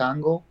Escuela de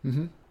Tango.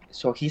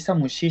 So he's a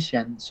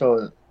musician.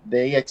 So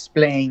they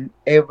explain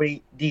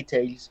every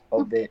details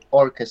of the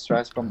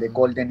orchestras from the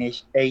golden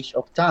age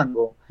of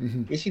tango.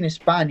 It's in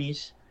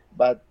Spanish,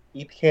 but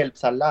it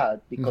helps a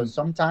lot because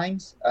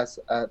sometimes as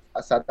a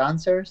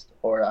dancers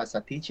or as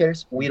a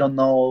teachers, we don't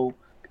know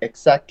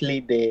exactly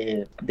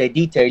the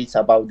details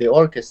about the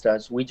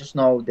orchestras. We just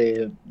know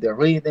the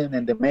rhythm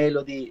and the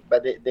melody,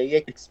 but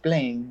they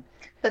explain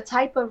the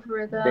type of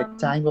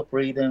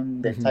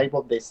rhythm, the type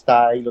of the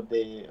style of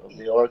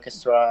the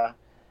orchestra.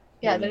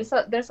 Yeah,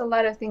 there's a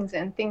lot of things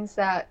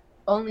that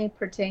only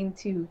pertain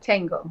to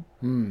tango.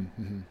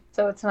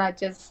 So it's not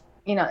just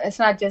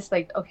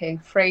like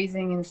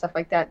phrasing and stuff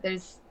like that.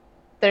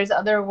 There's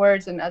other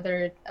words and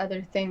other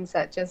things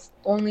that just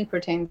only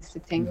pertains to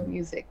tango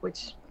music,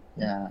 which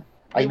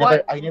I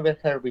never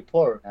heard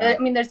before. I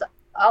mean, there's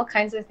all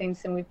kinds of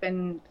things,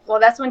 and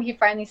that's when he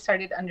finally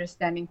started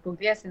understanding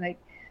Pugliese, and like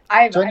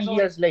 20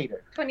 years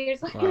later.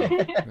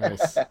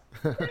 Nice.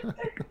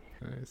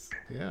 Nice.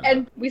 Yeah.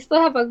 And we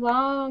still have a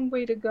long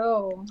way to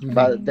go.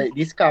 But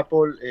this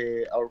couple,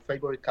 our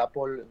favorite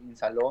couple in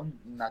Salon,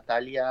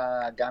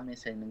 Natalia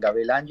Games and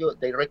Gabriel Anjo,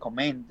 they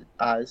recommend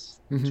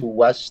us to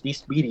watch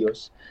these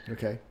videos.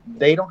 Okay.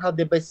 They don't have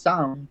the best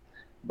sound,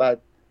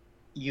 but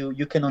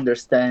you can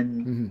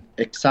understand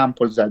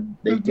examples that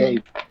they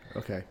gave.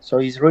 Okay. So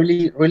it's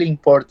really, really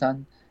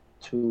important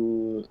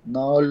to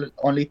not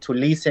only to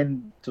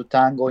listen to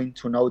tango and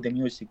to know the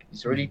music.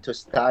 It's really to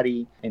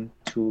study and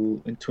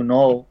to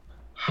know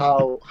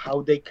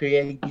how they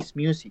create this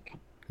music,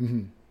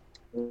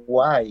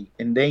 why,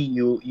 and then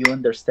you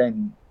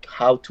understand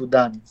how to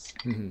dance,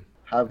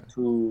 how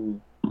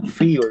to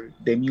feel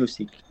the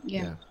music.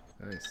 Yeah.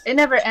 Nice. It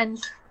never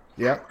ends.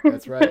 Yep,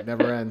 that's right. It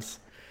never ends.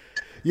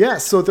 Yeah,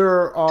 so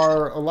there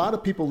are a lot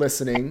of people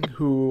listening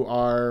who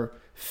are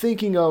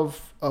thinking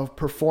of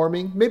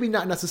performing, maybe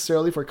not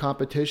necessarily for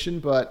competition,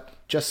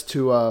 but just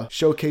to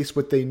showcase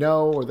what they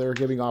know, or they're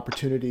giving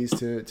opportunities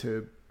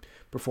to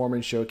perform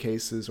in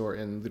showcases or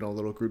in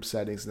little group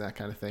settings and that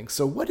kind of thing.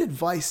 So what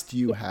advice do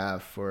you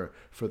have for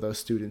those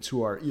students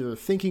who are either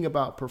thinking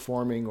about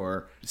performing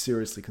or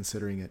seriously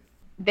considering it?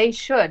 They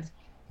should.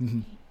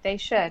 They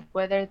should,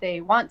 whether they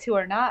want to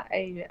or not.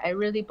 I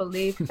really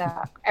believe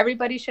that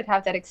everybody should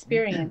have that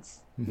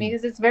experience,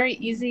 because it's very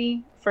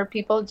easy for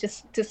people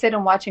just to sit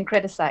and watch and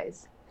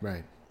criticize.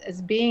 Right.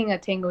 as being a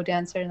tango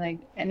dancer, like,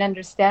 and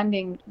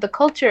understanding the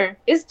culture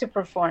is to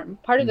perform.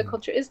 Part of the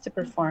culture is to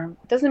perform.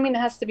 It doesn't mean it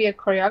has to be a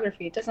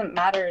choreography. It doesn't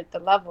matter the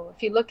level.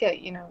 If you look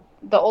at, you know,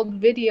 the old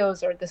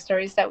videos or the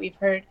stories that we've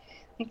heard,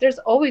 I think there's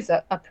always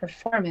a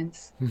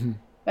performance.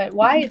 But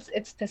why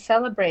it's to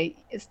celebrate.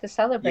 It's to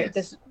celebrate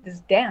this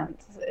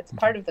dance. It's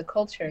part of the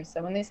culture.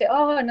 So when they say,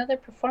 "Oh, another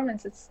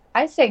performance,"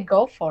 I say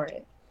go for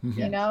it.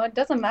 You know, it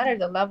doesn't matter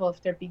the level.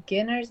 If they're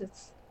beginners,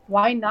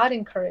 why not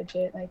encourage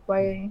it? Like,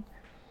 why?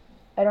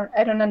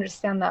 I don't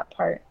understand that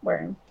part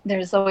where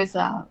there's always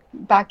a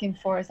back and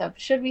forth of,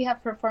 should we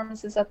have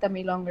performances at the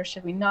Milonga or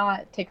should we not?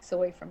 It takes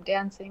away from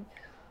dancing.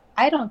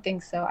 I don't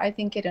think so. I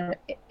think it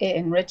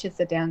enriches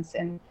the dance,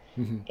 and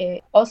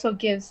it also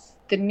gives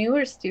the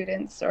newer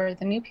students or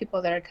the new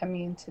people that are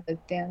coming into the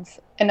dance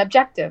an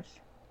objective.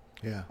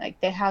 Yeah. Like,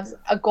 they have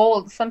a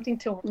goal, something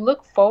to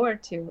look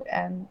forward to,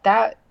 and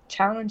that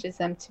challenges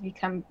them to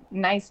become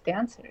nice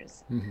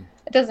dancers.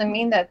 It doesn't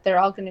mean that they're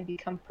all going to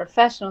become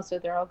professionals or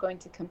they're all going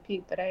to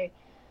compete, but I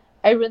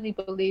really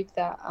believe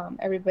that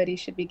everybody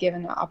should be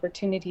given an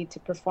opportunity to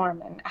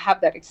perform and have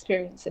that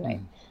experience,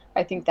 and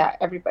I think that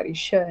everybody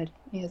should,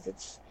 because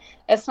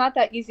it's not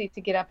that easy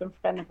to get up in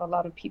front of a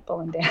lot of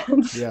people and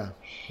dance. Yeah.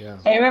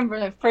 I remember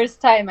the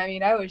first time, I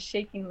mean, I was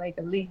shaking like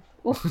a leaf.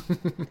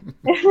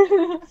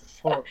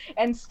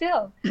 and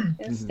still,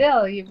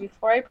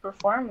 before I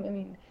perform, I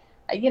mean,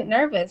 I get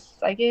nervous,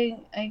 I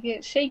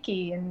get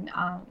shaky, and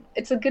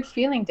it's a good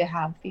feeling to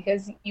have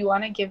because you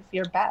want to give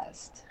your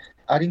best.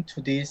 Adding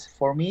to this,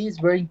 for me, it's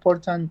very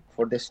important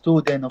for the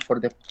student or for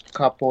the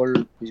couple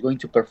who's going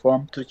to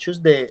perform to choose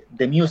the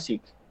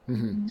music.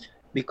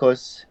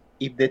 Because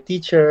if the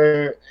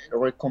teacher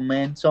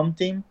recommends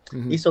something,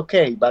 it's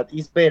okay, but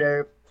it's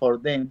better for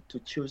them to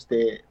choose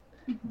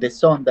the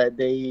song that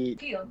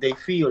they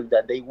feel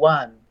that they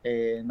want,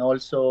 and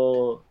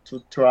also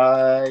to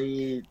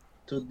try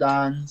to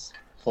dance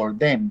for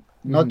them,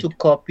 not to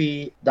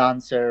copy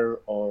dancer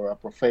or a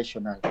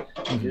professional,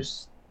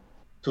 just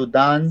to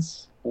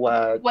dance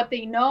what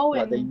they know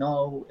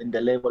and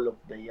the level of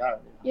the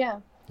art.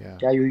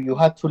 You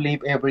have to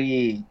live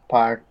every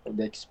part of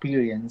the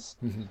experience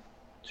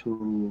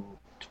to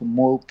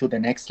move to the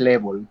next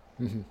level.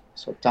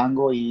 So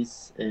tango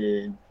is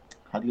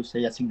how do you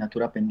say,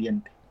 asignatura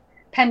pendiente?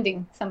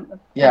 Pending.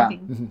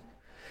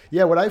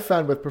 Yeah, what I've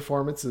found with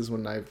performances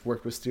when I've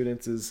worked with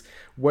students is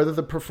whether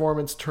the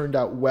performance turned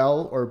out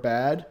well or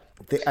bad,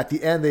 at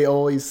the end they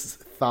always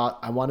thought,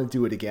 I want to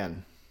do it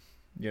again.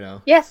 You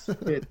know? Yes.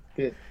 Good.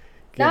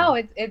 No,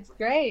 it's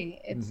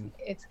great.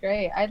 It's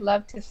great. I'd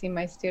love to see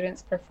my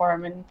students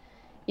perform, and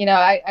you know,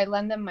 I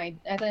lend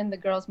the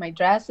girls my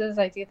dresses,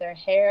 I do their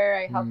hair,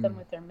 I help them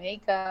with their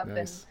makeup.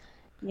 Nice.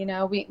 And you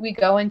know, we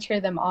go and cheer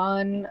them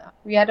on.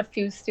 We had a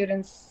few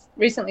students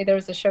recently. There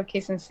was a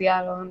showcase in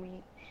Seattle,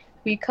 and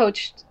we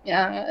coached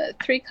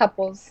 3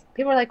 couples.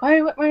 People were like, why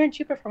aren't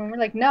you performing? We're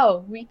like,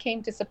 no, we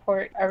came to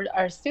support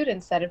our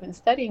students that have been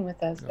studying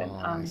with us. And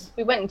nice.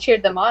 We went and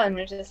cheered them on.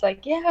 We're just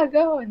like, yeah,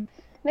 go. And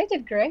they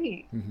did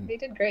great. They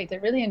did great. They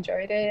really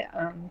enjoyed it.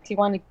 Do you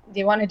want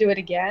to do it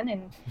again?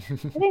 And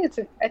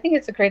I think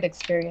it's a great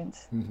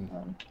experience.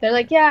 They're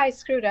like, yeah, I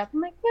screwed up. I'm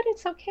like, but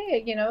it's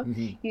okay. You know,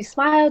 you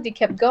smiled, you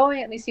kept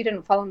going. At least you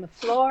didn't fall on the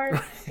floor.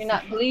 You're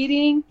not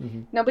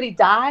bleeding. Nobody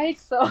died.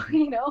 So,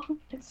 you know,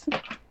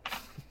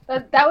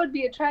 that would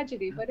be a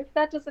tragedy. But if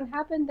that doesn't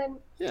happen, then,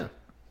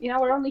 you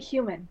know, we're only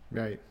human.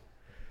 Right.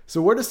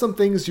 So what are some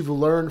things you've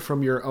learned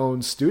from your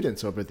own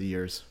students over the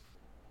years?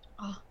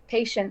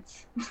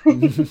 Patience.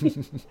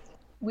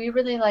 We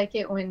really like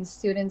it when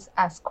students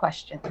ask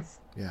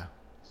questions. Yes,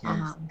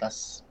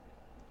 that's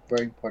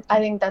very important. I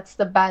think that's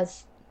the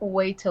best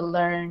way to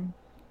learn,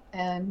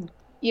 and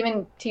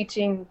even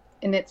teaching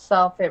in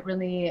itself,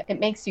 it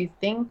makes you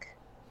think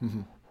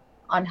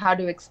on how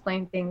to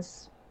explain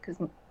things, because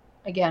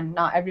again,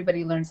 not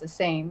everybody learns the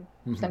same.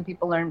 Some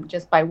people learn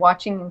just by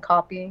watching and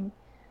copying.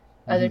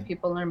 Other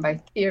people learn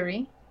by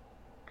theory,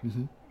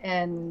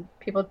 and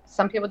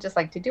some people just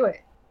like to do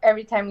it.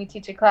 Every time we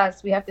teach a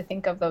class, we have to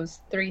think of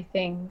those 3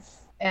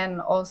 things. And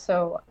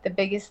also the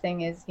biggest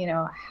thing is, you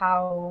know,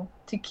 how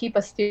to keep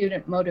a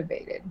student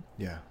motivated.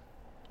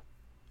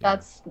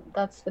 That's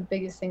the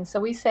biggest thing. So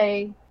we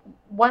say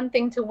 1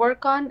 thing to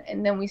work on,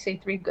 and then we say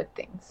 3 good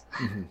things.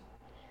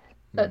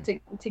 So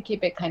to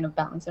keep it kind of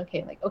balanced.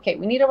 Okay,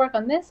 we need to work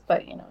on this,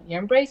 but you know,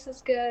 your embrace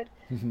is good.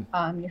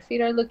 Your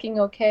feet are looking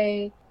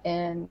okay,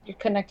 and you're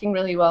connecting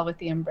really well with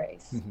the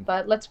embrace.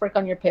 But let's work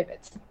on your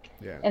pivots.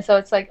 And so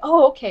it's like,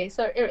 oh, okay.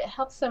 So it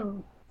helps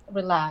them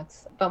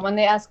relax. But when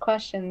they ask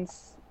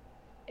questions,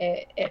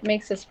 it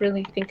makes us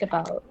really think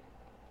about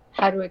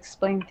how to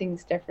explain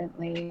things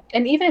differently,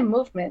 and even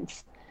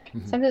movements.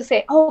 Sometimes they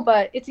say, oh,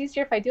 but it's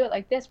easier if I do it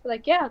like this. We're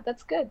like, yeah,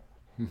 that's good.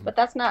 But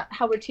that's not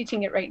how we're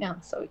teaching it right now.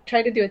 So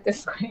try to do it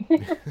this way.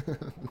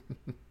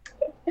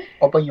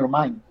 Open your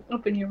mind.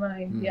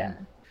 Yeah.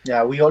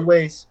 Yeah, we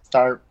always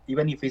start,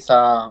 even if it's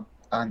an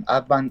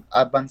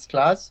advanced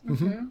class,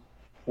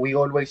 we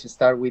always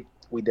start with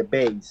the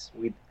base,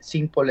 with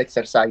simple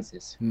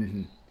exercises.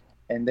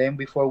 And then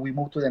before we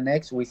move to the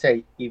next, we say,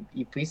 if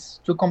it's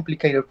too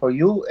complicated for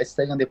you,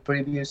 stay on the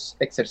previous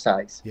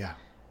exercise. Yeah.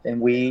 And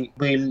we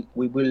will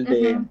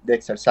Mm-hmm. the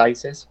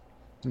exercises,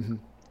 Mm-hmm.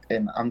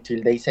 and until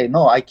they say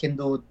no, I can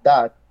do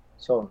that.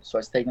 So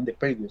I stay on the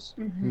previous.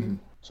 Mm-hmm. Mm-hmm.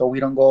 So we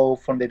don't go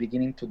from the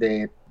beginning to the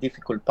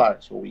difficult part.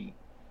 So we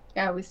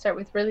Yeah, we start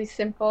with really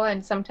simple, and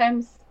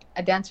sometimes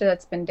a dancer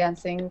that's been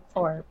dancing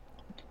for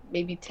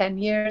maybe 10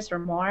 years or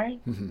more,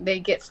 Mm-hmm. they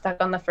get stuck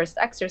on the first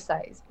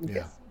exercise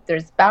because Yeah.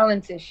 there's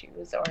balance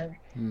issues, or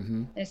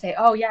Mm-hmm. they say,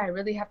 oh yeah, I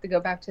really have to go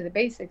back to the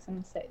basics. And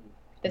I say,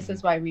 this is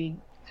why we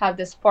have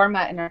this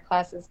format in our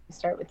classes. We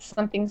start with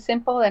something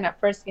simple, and at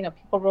first,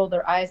 people roll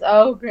their eyes.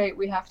 Oh, great,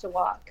 we have to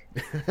walk.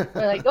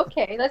 We're like,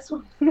 okay, let's.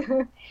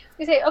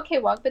 We say, okay,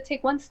 walk, but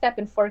take one step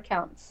in 4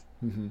 counts.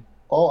 Mm-hmm.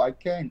 I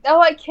can't. Oh,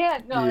 I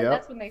can't. No, Yep.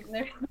 that's when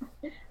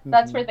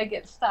that's where they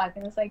get stuck,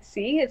 and it's like,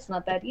 see, it's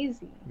not that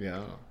easy.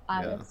 Yeah.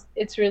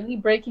 It's really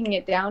breaking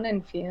it down and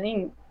feeling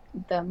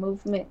the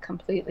movement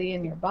completely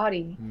in your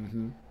body,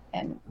 Mm-hmm.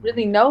 and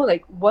really know,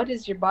 like, what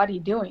is your body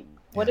doing?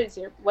 What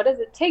does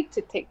it take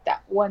to take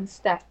that one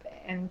step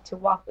and to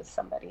walk with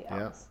somebody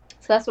else? Yeah.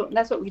 So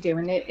that's what we do,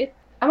 and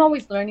I'm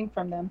always learning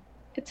from them.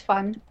 It's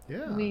fun.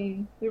 Yeah.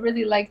 We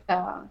really like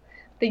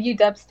the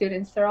UW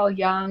students. They're all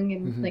young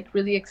and Mhm. like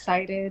really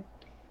excited.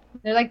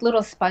 They're like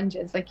little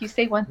sponges. Like, you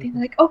say one thing,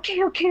 they're like, okay,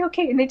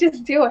 and they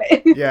just do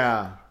it.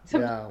 Yeah. So-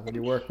 Yeah. When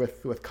you work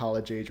with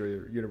college age or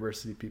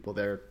university people,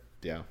 they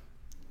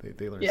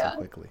learn so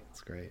quickly.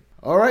 It's great.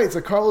 All right.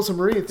 So Carlos and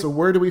Marie, so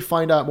where do we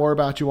find out more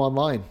about you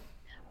online?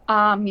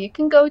 You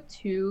can go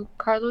to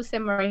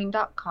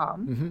carlosanmarine.com.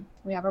 Mm-hmm.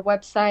 We have our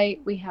website.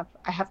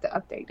 I have to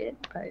update it,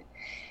 but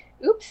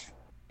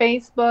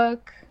Facebook,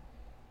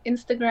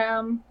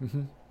 Instagram,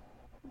 Mm-hmm.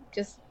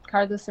 just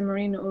Carlos and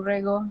Marina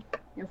Urrego.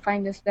 You'll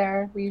find us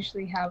there. We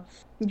usually have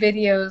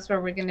videos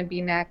where we're going to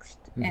be next.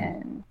 Mhm.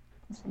 And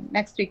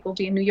next week we'll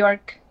be in New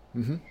York.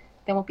 Mm-hmm.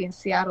 Then we'll be in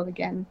Seattle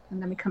again.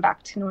 And then we come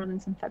back to New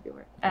Orleans in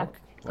February.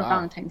 For Wow.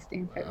 Valentine's Day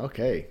in February.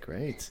 Okay.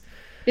 Great.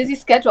 Busy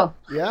schedule.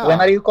 Yeah. When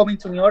are you coming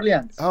to New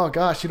Orleans? Oh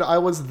gosh, I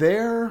was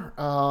there.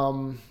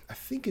 I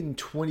think in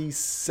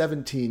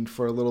 2017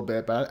 for a little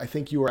bit, but I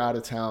think you were out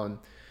of town.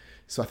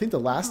 So I think the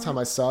last time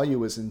I saw you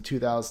was in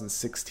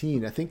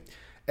 2016. I think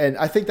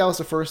that was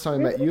the first time I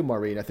met you,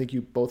 Maureen. I think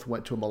you both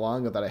went to a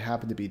Milonga that I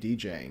happened to be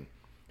DJing,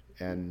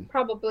 and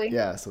Probably.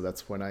 yeah, so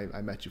that's when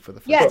I met you for the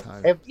first Yes.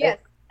 time. Yes.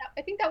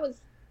 I think that was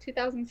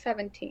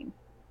 2017.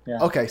 Yeah.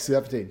 Okay,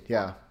 17.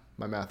 Yeah,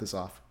 my math is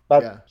off.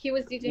 But Yeah, He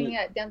was DJing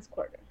at Dance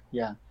Quarter.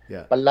 yeah.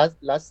 yeah. But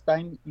last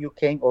time you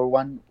came, or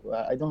one,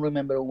 I don't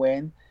remember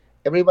when.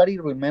 Everybody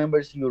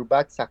remembers your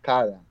back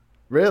sacada.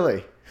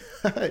 Really?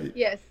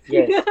 Yes.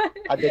 Yes.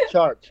 At the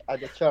church.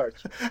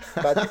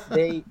 But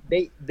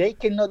they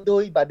cannot do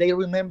it, but they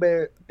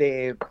remember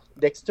the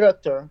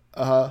instructor.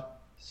 Uh-huh.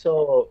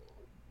 So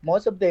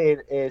most of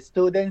the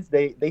students,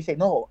 they say,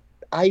 no,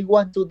 I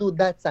want to do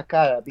that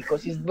sacada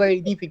because it's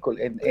very difficult,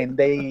 and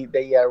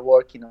they are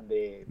working on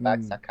the back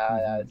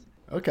sacadas.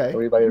 Okay.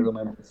 Everybody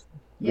remembers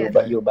Yes.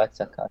 your back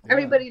sacada.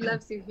 Everybody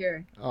loves you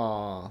here.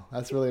 Oh,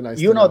 that's really nice.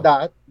 You to know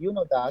that. You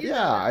know that.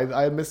 Yeah,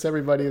 I miss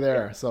everybody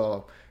there.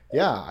 So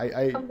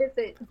yeah, Come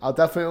visit. I'll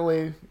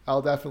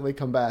definitely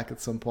come back at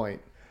some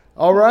point.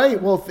 All right.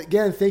 Well,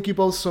 again, thank you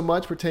both so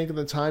much for taking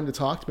the time to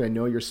talk to me. I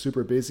know you're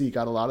super busy. You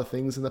got a lot of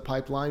things in the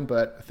pipeline,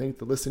 but I think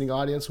the listening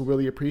audience will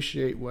really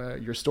appreciate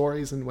your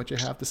stories and what you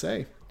have to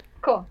say.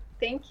 Cool.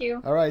 Thank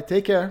you. All right.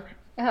 Take care.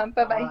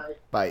 Bye-bye.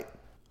 Bye.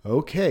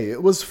 Okay,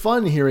 it was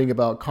fun hearing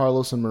about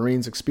Carlos and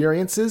Maureen's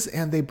experiences,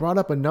 and they brought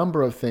up a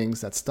number of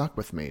things that stuck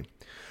with me.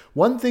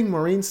 One thing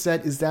Maureen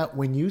said is that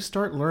when you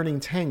start learning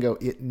tango,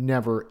 it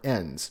never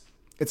ends.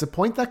 It's a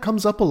point that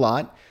comes up a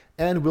lot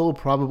and will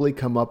probably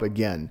come up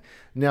again.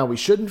 Now, we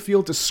shouldn't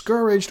feel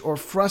discouraged or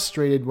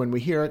frustrated when we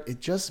hear it.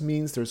 It just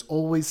means there's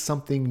always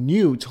something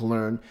new to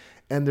learn,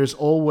 and there's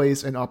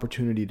always an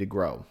opportunity to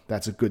grow.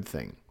 That's a good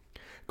thing.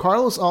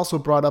 Carlos also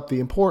brought up the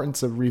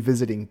importance of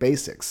revisiting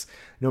basics.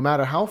 No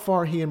matter how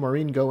far he and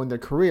Maureen go in their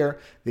career,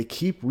 they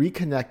keep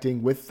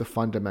reconnecting with the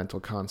fundamental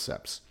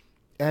concepts.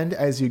 And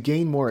as you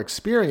gain more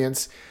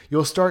experience,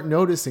 you'll start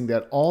noticing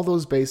that all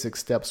those basic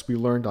steps we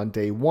learned on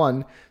day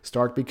one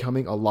start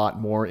becoming a lot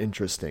more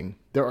interesting.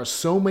 There are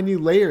so many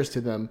layers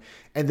to them,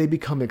 and they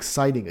become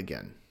exciting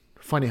again.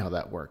 Funny how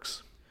that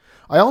works.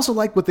 I also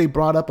like what they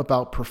brought up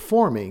about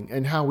performing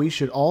and how we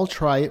should all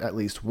try it at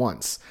least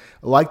once.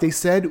 Like they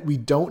said, we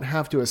don't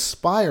have to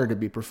aspire to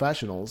be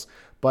professionals,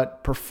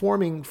 but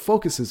performing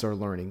focuses our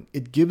learning.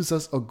 It gives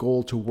us a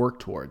goal to work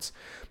towards.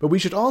 But we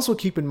should also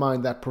keep in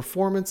mind that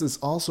performance is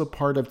also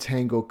part of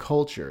tango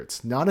culture.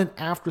 It's not an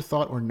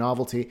afterthought or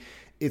novelty.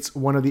 It's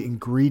one of the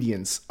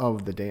ingredients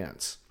of the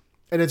dance.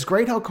 And it's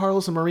great how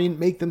Carlos and Maureen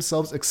make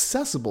themselves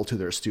accessible to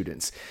their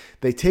students.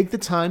 They take the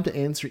time to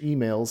answer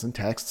emails and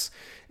texts,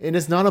 and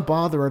it's not a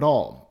bother at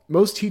all.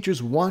 Most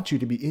teachers want you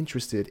to be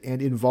interested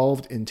and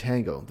involved in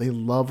tango. They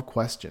love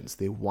questions.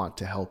 They want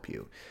to help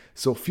you.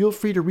 So feel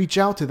free to reach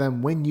out to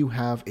them when you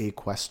have a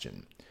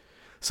question.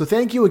 So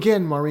thank you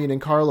again, Maureen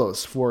and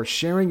Carlos, for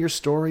sharing your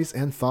stories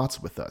and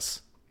thoughts with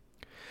us.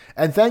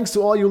 And thanks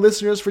to all you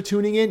listeners for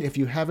tuning in. If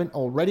you haven't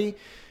already,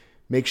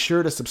 make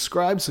sure to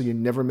subscribe so you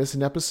never miss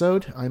an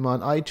episode. I'm on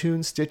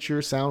iTunes, Stitcher,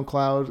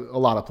 SoundCloud, a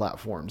lot of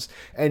platforms.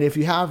 And if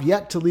you have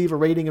yet to leave a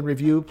rating and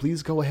review,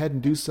 please go ahead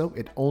and do so.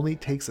 It only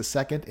takes a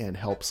second and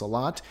helps a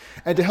lot.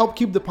 And to help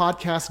keep the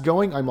podcast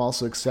going, I'm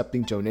also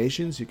accepting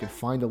donations. You can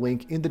find a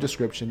link in the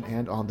description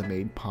and on the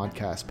main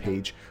podcast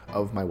page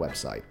of my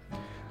website.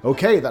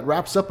 Okay, that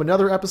wraps up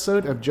another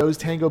episode of Joe's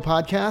Tango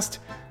Podcast.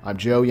 I'm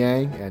Joe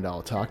Yang, and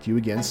I'll talk to you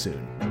again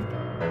soon.